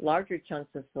larger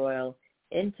chunks of soil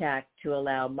intact to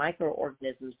allow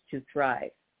microorganisms to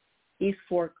thrive. East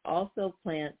Fork also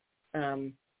plants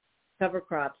cover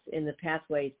crops in the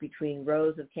pathways between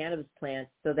rows of cannabis plants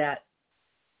so that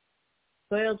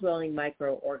soil-dwelling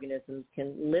microorganisms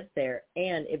can live there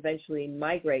and eventually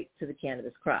migrate to the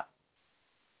cannabis crop.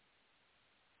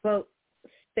 Quote,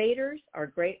 spaders are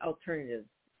great alternatives,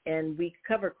 and we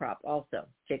cover crop also,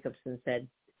 Jacobson said.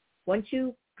 Once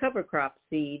you cover crop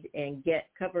seed and get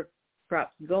cover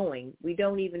crops going, we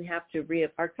don't even have to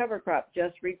our cover crop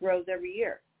just regrows every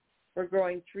year. We're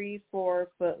growing 3-4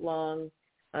 foot long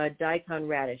daikon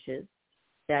radishes,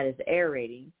 that is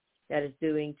aerating, that is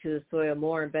doing to the soil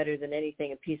more and better than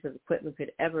anything a piece of equipment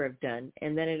could ever have done,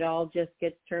 and then it all just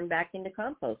gets turned back into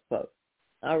compost, quote.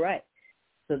 All right,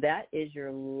 so that is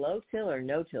your low-till or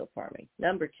no-till farming.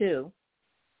 Number 2,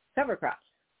 cover crops.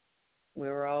 We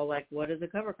were all like, what is a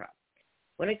cover crop?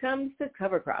 When it comes to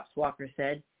cover crops, Walker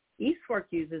said, East Fork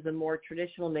uses a more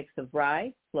traditional mix of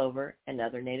rye, clover, and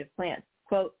other native plants.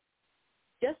 Quote,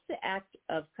 just the act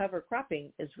of cover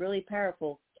cropping is really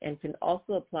powerful and can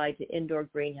also apply to indoor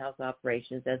greenhouse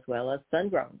operations as well as sun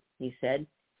growing, he said.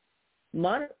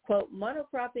 Quote,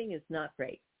 monocropping is not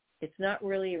great. It's not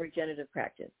really a regenerative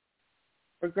practice.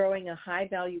 We're growing a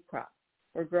high-value crop.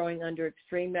 We're growing under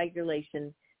extreme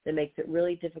regulation that makes it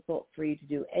really difficult for you to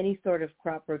do any sort of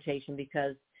crop rotation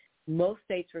because most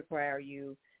states require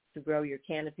you to grow your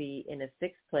canopy in a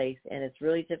fixed place, and it's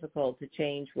really difficult to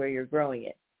change where you're growing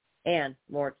it and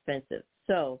more expensive.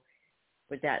 So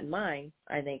with that in mind,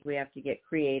 I think we have to get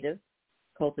creative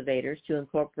cultivators to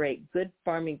incorporate good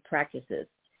farming practices.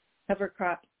 Cover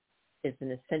crop is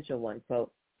an essential one,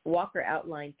 quote. Walker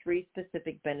outlined 3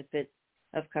 specific benefits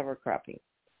of cover cropping.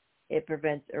 It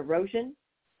prevents erosion,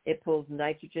 it pulls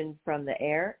nitrogen from the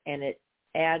air, and it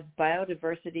adds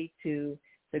biodiversity to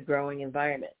the growing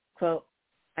environment. Quote,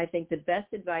 I think the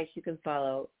best advice you can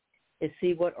follow is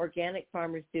see what organic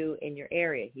farmers do in your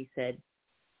area, he said.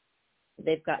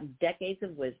 They've got decades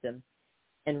of wisdom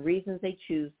and reasons they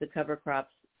choose the cover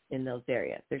crops in those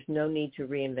areas. There's no need to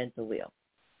reinvent the wheel.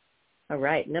 All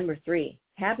right, number 3,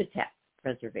 habitat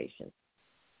preservation.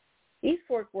 East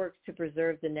Fork works to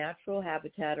preserve the natural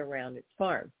habitat around its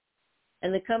farm,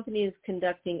 and the company is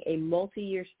conducting a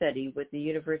multi-year study with the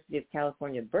University of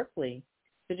California, Berkeley,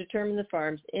 to determine the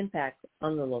farm's impact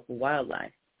on the local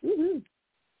wildlife. Woo-hoo.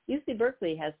 UC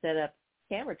Berkeley has set up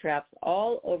camera traps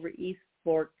all over East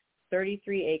Fork's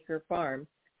 33-acre farm,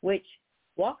 which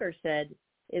Walker said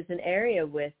is an area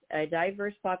with a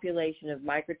diverse population of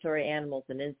migratory animals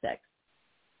and insects.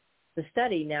 The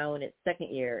study, now in its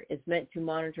second year, is meant to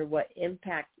monitor what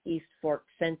impact East Fork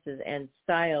fences and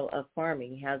style of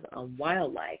farming has on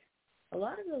wildlife. A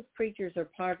lot of those creatures are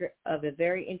part of a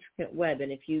very intricate web, and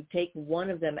if you take one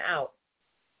of them out,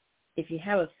 if you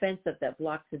have a fence up that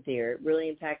blocks a deer, it really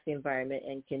impacts the environment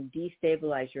and can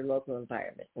destabilize your local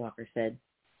environment, Walker said.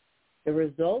 The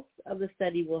results of the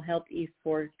study will help East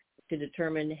Fork to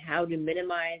determine how to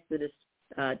minimize the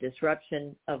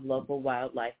disruption of local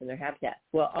wildlife and their habitats.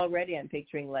 Well, already I'm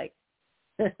picturing like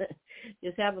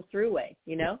just have a throughway,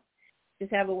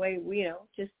 just have a way,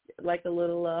 just like a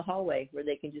little hallway where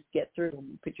they can just get through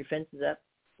and put your fences up,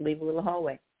 leave a little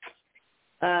hallway.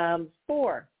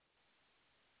 4,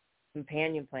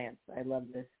 companion plants. I love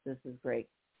this. This is great.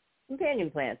 Companion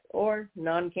plants or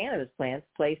non-cannabis plants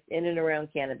placed in and around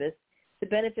cannabis to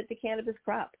benefit the cannabis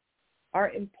crop are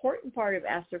an important part of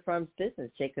Astor Farm's business,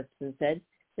 Jacobson said.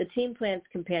 The team plants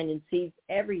companion seeds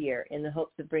every year in the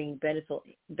hopes of bringing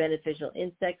beneficial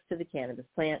insects to the cannabis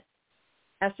plant.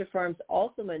 Astor Farms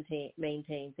also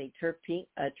maintains a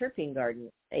terpene garden,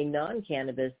 a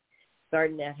non-cannabis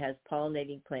garden that has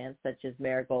pollinating plants such as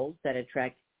marigolds that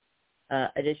attract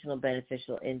additional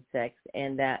beneficial insects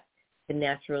and that can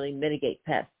naturally mitigate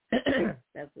pests.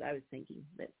 That's what I was thinking,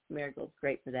 that marigold's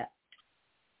great for that.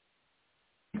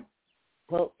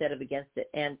 Quote, instead of against it,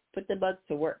 and put the bugs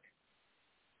to work,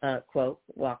 quote,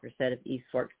 Walker said of East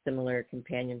Fork's similar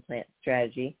companion plant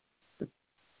strategy.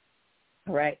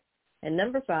 All right. And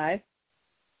number 5,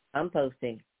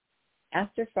 composting.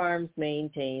 Astor Farms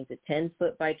maintains a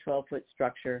 10-foot by 12-foot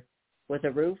structure with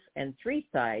a roof and 3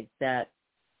 sides that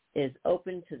is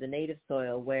open to the native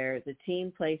soil where the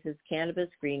team places cannabis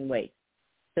green waste,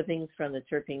 clippings from the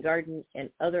terpene garden, and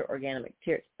other organic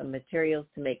materials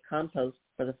to make compost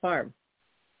for the farm.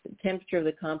 The temperature of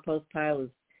the compost pile is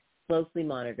closely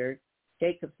monitored.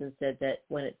 Jacobson said that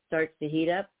when it starts to heat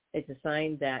up, it's a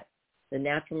sign that the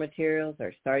natural materials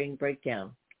are starting to break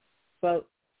down. Quote,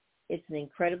 it's an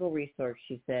incredible resource,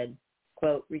 she said.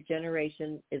 Quote,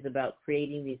 regeneration is about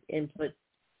creating these inputs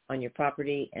on your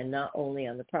property, and not only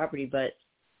on the property, but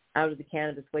out of the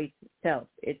cannabis waste itself.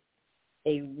 It's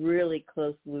a really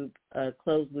closed loop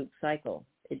cycle.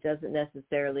 It doesn't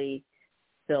necessarily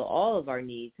fill all of our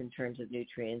needs in terms of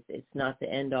nutrients. It's not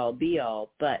the end-all,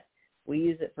 be-all, but we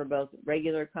use it for both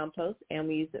regular compost and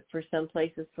we use it for some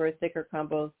places for a thicker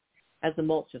compost as a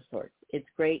mulch of sorts. It's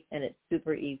great and it's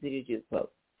super easy to do,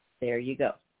 quote. There you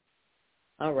go.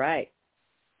 All right.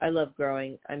 I love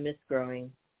growing. I miss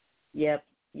growing. Yep,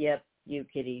 you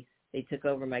kitties. They took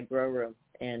over my grow room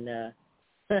and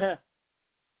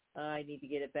I need to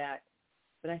get it back.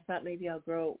 But I thought maybe I'll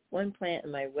grow one plant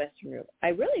in my western room. I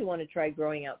really want to try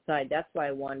growing outside. That's why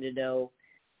I wanted to know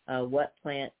what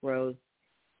plant grows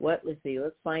what. Let's see.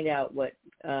 Let's find out what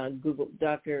Google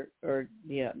Gardener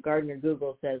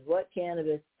Google says. What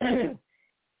cannabis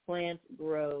plant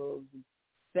grows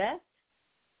best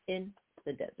in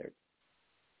the desert?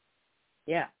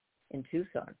 Yeah, in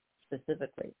Tucson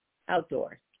specifically.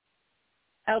 Outdoors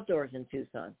in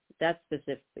Tucson. That's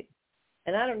specifically.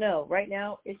 And I don't know, right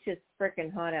now it's just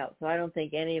freaking hot out, so I don't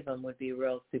think any of them would be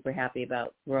real super happy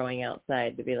about growing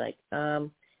outside. To be like,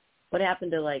 what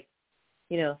happened to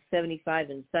 75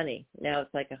 and sunny? Now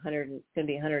it's like 100, it's going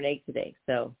to be 108 today.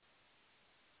 So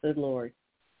Good Lord.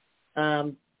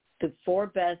 The 4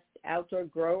 best outdoor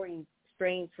growing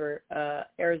strains for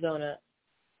Arizona: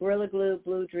 Gorilla Glue,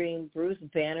 Blue Dream, Bruce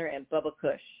Banner, and Bubba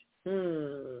Kush.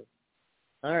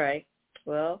 All right.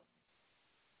 Well,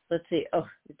 let's see. Oh,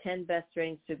 the 10 best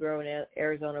strains to grow in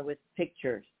Arizona with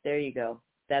pictures. There you go.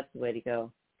 That's the way to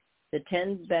go. The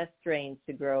 10 best strains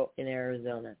to grow in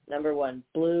Arizona. Number 1,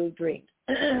 Blue Dream.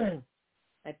 I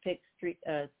picked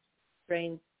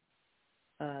strains.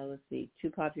 Let's see,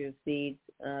 2 popular seeds.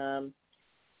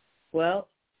 Well,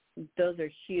 those are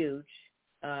huge,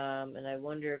 and I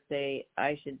wonder if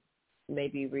I should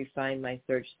maybe refine my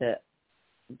search to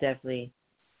definitely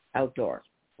outdoor.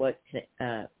 What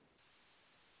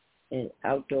in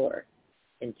outdoor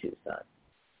in Tucson?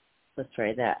 Let's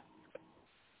try that,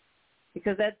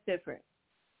 because that's different,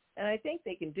 and I think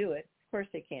they can do it. Of course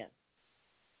they can.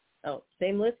 Oh,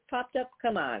 same list popped up.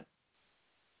 Come on.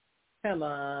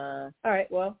 All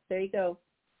right, well, there you go.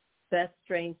 Best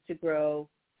strains to grow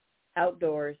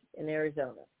outdoors in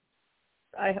Arizona.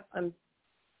 I'm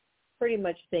pretty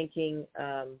much thinking,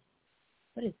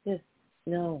 what is this?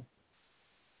 No.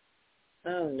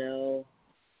 Oh, no.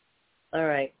 All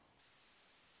right.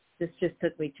 This just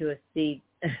took me to a seed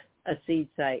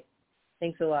site.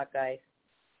 Thanks a lot, guys.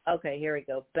 Okay, here we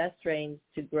go. Best strains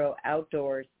to grow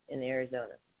outdoors in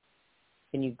Arizona.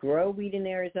 Can you grow weed in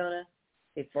Arizona?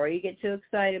 Before you get too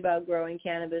excited about growing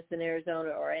cannabis in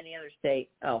Arizona or any other state,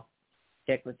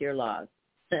 check with your laws.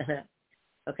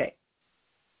 Okay.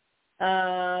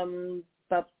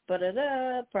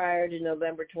 Prior to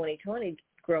November 2020,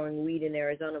 growing weed in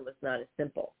Arizona was not as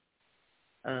simple.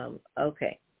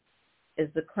 Okay. Is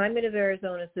the climate of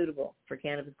Arizona suitable for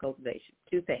cannabis cultivation?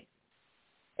 2 things.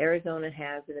 Arizona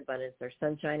has in abundance are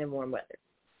sunshine and warm weather.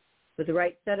 With the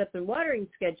right setup and watering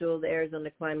schedule, the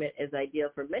Arizona climate is ideal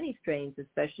for many strains,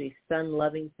 especially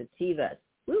sun-loving sativas.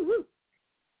 Woo-woo!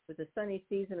 With a sunny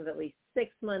season of at least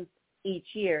 6 months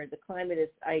each year, the climate is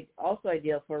also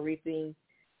ideal for reaping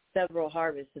several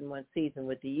harvests in one season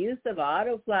with the use of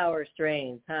autoflower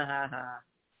strains.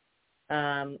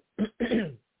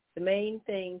 The main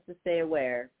things to stay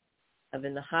aware of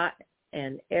in the hot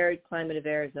and arid climate of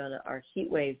Arizona are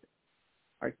heat waves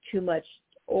and too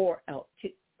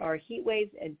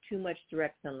much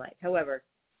direct sunlight. However,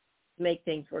 to make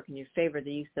things work in your favor,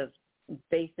 the use of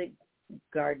basic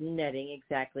garden netting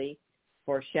exactly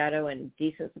for shadow and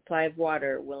decent supply of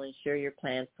water will ensure your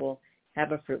plants will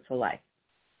have a fruitful life.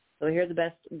 So here are the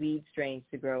best weed strains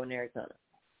to grow in Arizona.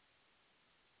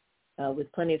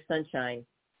 With plenty of sunshine,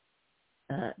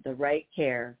 the right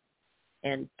care,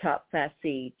 and top-class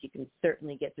seeds, you can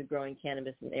certainly get to growing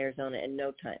cannabis in Arizona in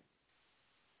no time.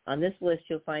 On this list,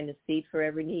 you'll find a seed for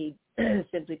every need.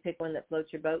 Simply pick one that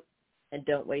floats your boat and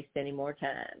don't waste any more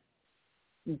time.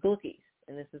 Gluckies,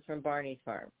 and this is from Barney's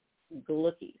Farm.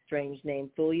 Glucky, strange name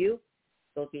fool you.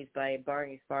 Gluckies by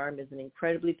Barney's Farm is an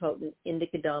incredibly potent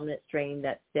indica-dominant strain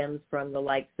that stems from the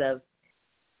likes of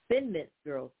Thin Mint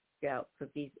Girl Scout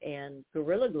cookies and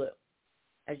Gorilla Glue.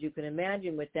 As you can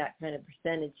imagine, with that kind of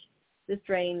percentage, this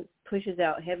strain pushes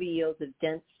out heavy yields of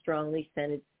dense, strongly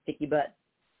scented sticky buds.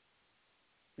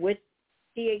 With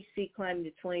THC climbing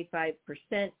to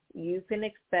 25%, you can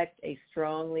expect a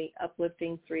strongly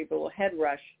uplifting cerebral head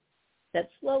rush that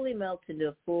slowly melts into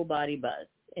a full body buzz.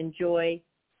 Enjoy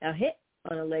a hit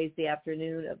on a lazy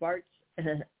afternoon of arts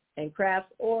and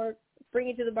crafts, or bring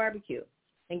it to the barbecue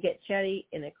and get chatty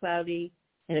in a cloud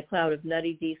of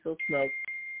nutty diesel smoke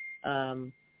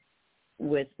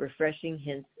with refreshing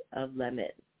hints of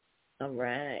lemon. All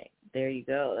right, there you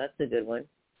go. That's a good one.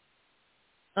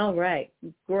 All right,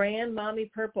 Grandmommy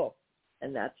Purple,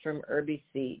 and that's from Herbie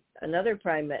Seeds. Another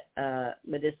prime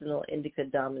medicinal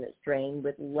indica-dominant strain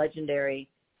with legendary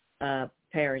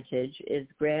parentage is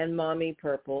Grandmommy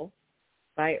Purple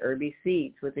by Herbie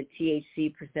Seeds, with a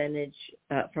THC percentage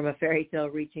from a fairy tale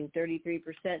reaching 33%.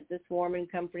 This warm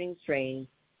and comforting strain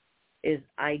is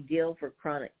ideal for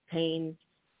chronic pain,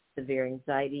 severe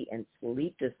anxiety, and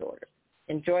sleep disorders.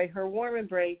 Enjoy her warm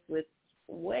embrace with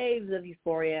waves of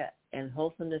euphoria and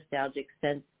wholesome nostalgic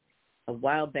scents of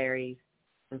wild berries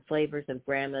and flavors of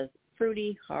Grandma's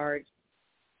fruity, hard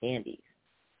candies.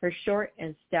 Her short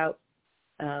and stout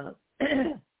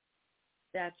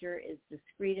stature is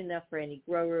discreet enough for any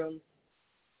grow room,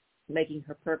 making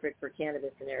her perfect for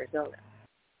cannabis in Arizona.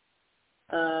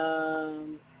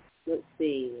 Let's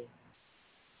see.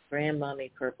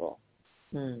 Grandmommy Purple.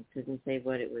 Didn't say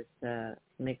what it was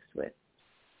mixed with.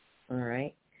 All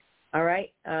right.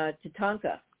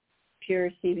 Tatanka,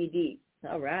 pure CBD.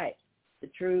 All right. The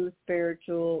true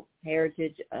spiritual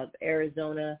heritage of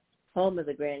Arizona, home of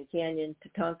the Grand Canyon.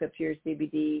 Tatanka Pure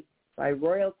CBD by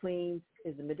Royal Queens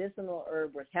is a medicinal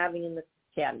herb worth having in the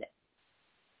cabinet.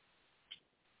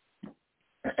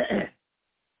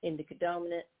 Indica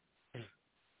dominant,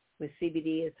 with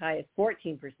CBD as high as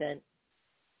 14%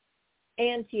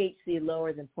 and THC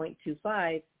lower than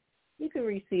 0.25, you can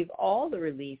receive all the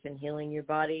relief and healing your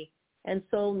body and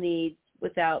soul needs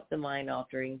without the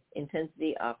mind-altering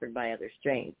intensity offered by other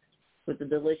strains. With the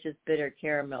delicious bitter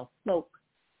caramel smoke,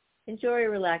 enjoy a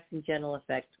relaxing, gentle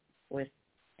effect with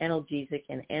analgesic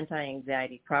and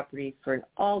anti-anxiety properties for an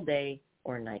all-day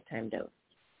or nighttime dose.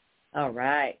 All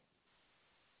right.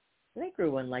 And I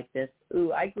grew one like this.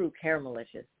 Ooh, I grew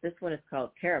Caramelicious. This one is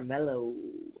called Caramello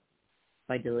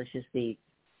by Delicious Seeds.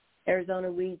 Arizona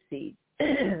weed seeds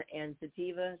and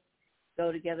sativa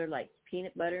go together like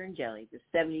peanut butter and jelly. The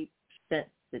 70%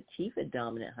 sativa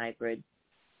dominant hybrid,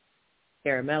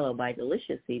 Caramello by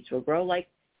Delicious Seeds, will grow like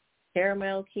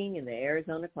Caramel King in the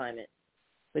Arizona climate.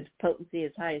 With potency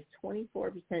as high as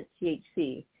 24%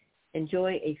 THC,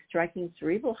 enjoy a striking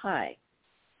cerebral high,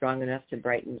 strong enough to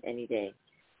brighten any day.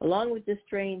 Along with this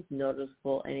strain's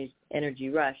noticeable energy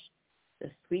rush, the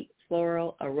sweet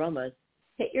floral aromas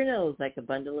hit your nose like a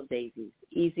bundle of daisies,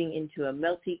 easing into a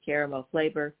melty caramel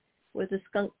flavor with a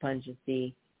skunk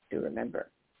pungency to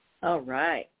remember. All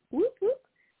right. Whoop, whoop.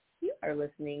 You are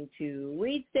listening to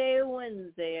Weedsday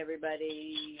Wednesday,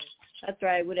 everybody. That's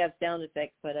right. I would have sound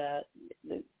effects, but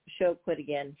the show quit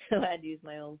again, so I had to use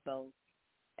my own phone,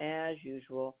 as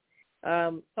usual.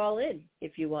 Call in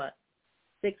if you want.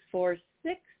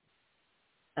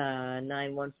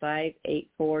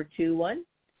 646-915-8421.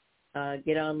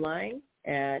 Get online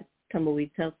at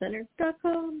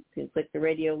tumbleweedshealthcenter.com. You can click the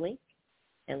radio link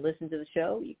and listen to the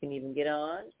show. You can even get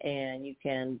on and you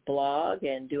can blog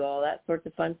and do all that sorts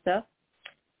of fun stuff.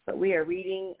 But we are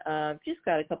reading, just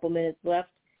got a couple minutes left,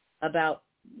 about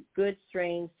good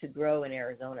strains to grow in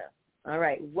Arizona. All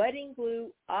right, Wedding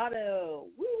Glue Auto.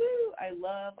 Woo-woo! I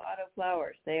love auto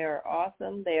flowers. They are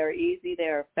awesome. They are easy. They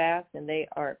are fast, and they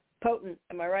are potent.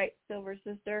 Am I right, Silver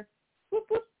Sister? Whoop,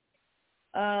 whoop.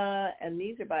 And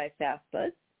these are by Fast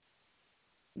Buzz.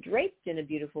 Draped in a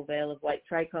beautiful veil of white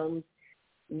trichomes,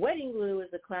 Wedding Glue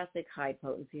is a classic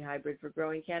high-potency hybrid for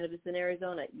growing cannabis in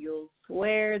Arizona. You'll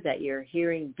swear that you're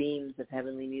hearing beams of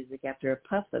heavenly music after a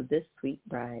puff of this sweet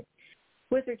bride.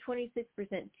 With her 26%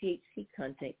 THC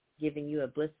content, giving you a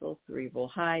blissful cerebral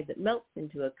high that melts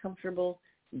into a comfortable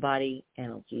body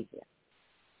analgesia.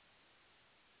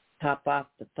 Top off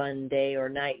the fun day or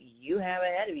night you have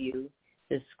ahead of you.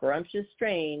 This scrumptious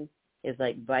strain is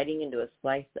like biting into a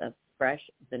slice of fresh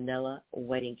vanilla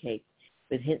wedding cake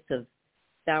with hints of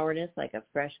sourness like a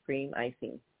fresh cream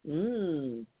icing.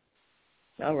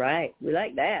 All right. We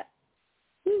like that.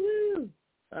 Woo-hoo.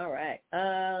 All right.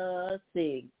 Let's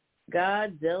see.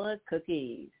 Godzilla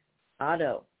Cookies.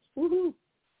 Auto. Woohoo.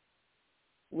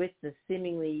 With the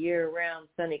seemingly year-round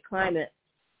sunny climate,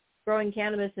 growing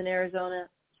cannabis in Arizona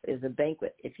is a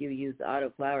banquet if you use the auto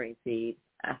flowering seed.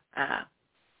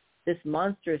 This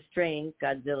monstrous strain,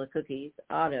 Godzilla Cookies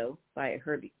Auto by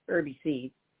Herbie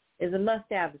Seeds, is a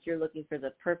must-have if you're looking for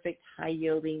the perfect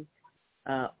high-yielding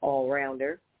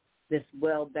all-rounder. This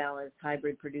well-balanced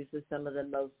hybrid produces some of the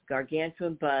most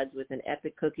gargantuan buds with an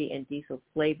epic cookie and diesel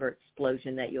flavor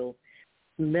explosion that you'll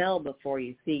smell before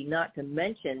you see, not to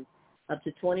mention up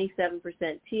to 27%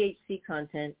 THC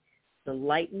content to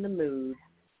lighten the mood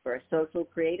for a social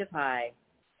creative high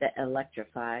that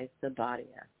electrifies the body.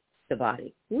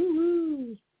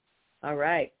 Woo-hoo! All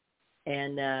right.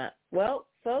 And, well,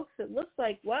 folks, it looks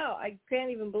like, wow, I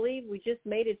can't even believe we just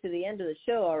made it to the end of the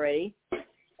show already.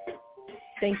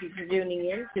 Thank you for tuning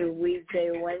in to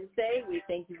Weedsday Wednesday. We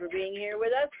thank you for being here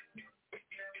with us.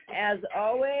 As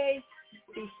always,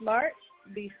 be smart,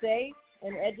 be safe,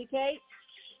 and educate.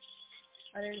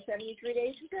 173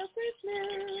 days until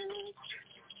Christmas.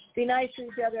 Be nice to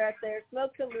each other out there.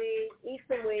 Smoke some weed, eat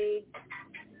some weed,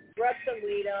 rub some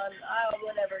weed on,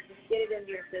 whatever. Just get it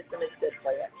into your system. It's good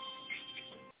for you.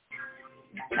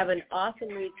 Have an awesome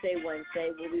Weedsday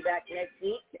Wednesday. We'll be back next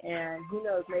week, and who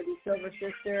knows, maybe Silver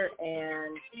Sister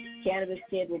and Cannabis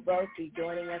Kid will both be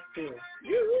joining us too.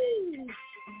 Woo-hoo!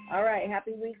 All right,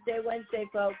 happy Weedsday Wednesday,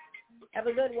 folks. Have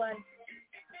a good one.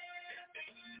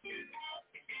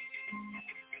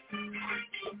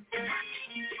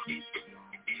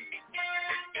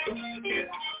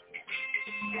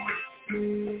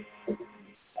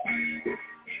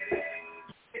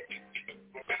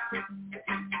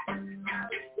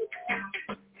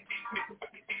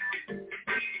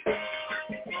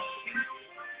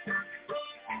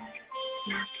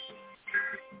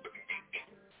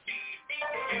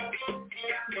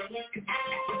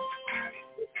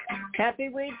 Happy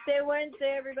Weedsday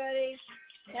Wednesday, everybody.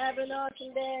 Have an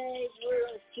awesome day.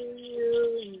 We'll see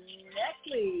you next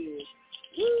week.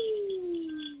 Woo!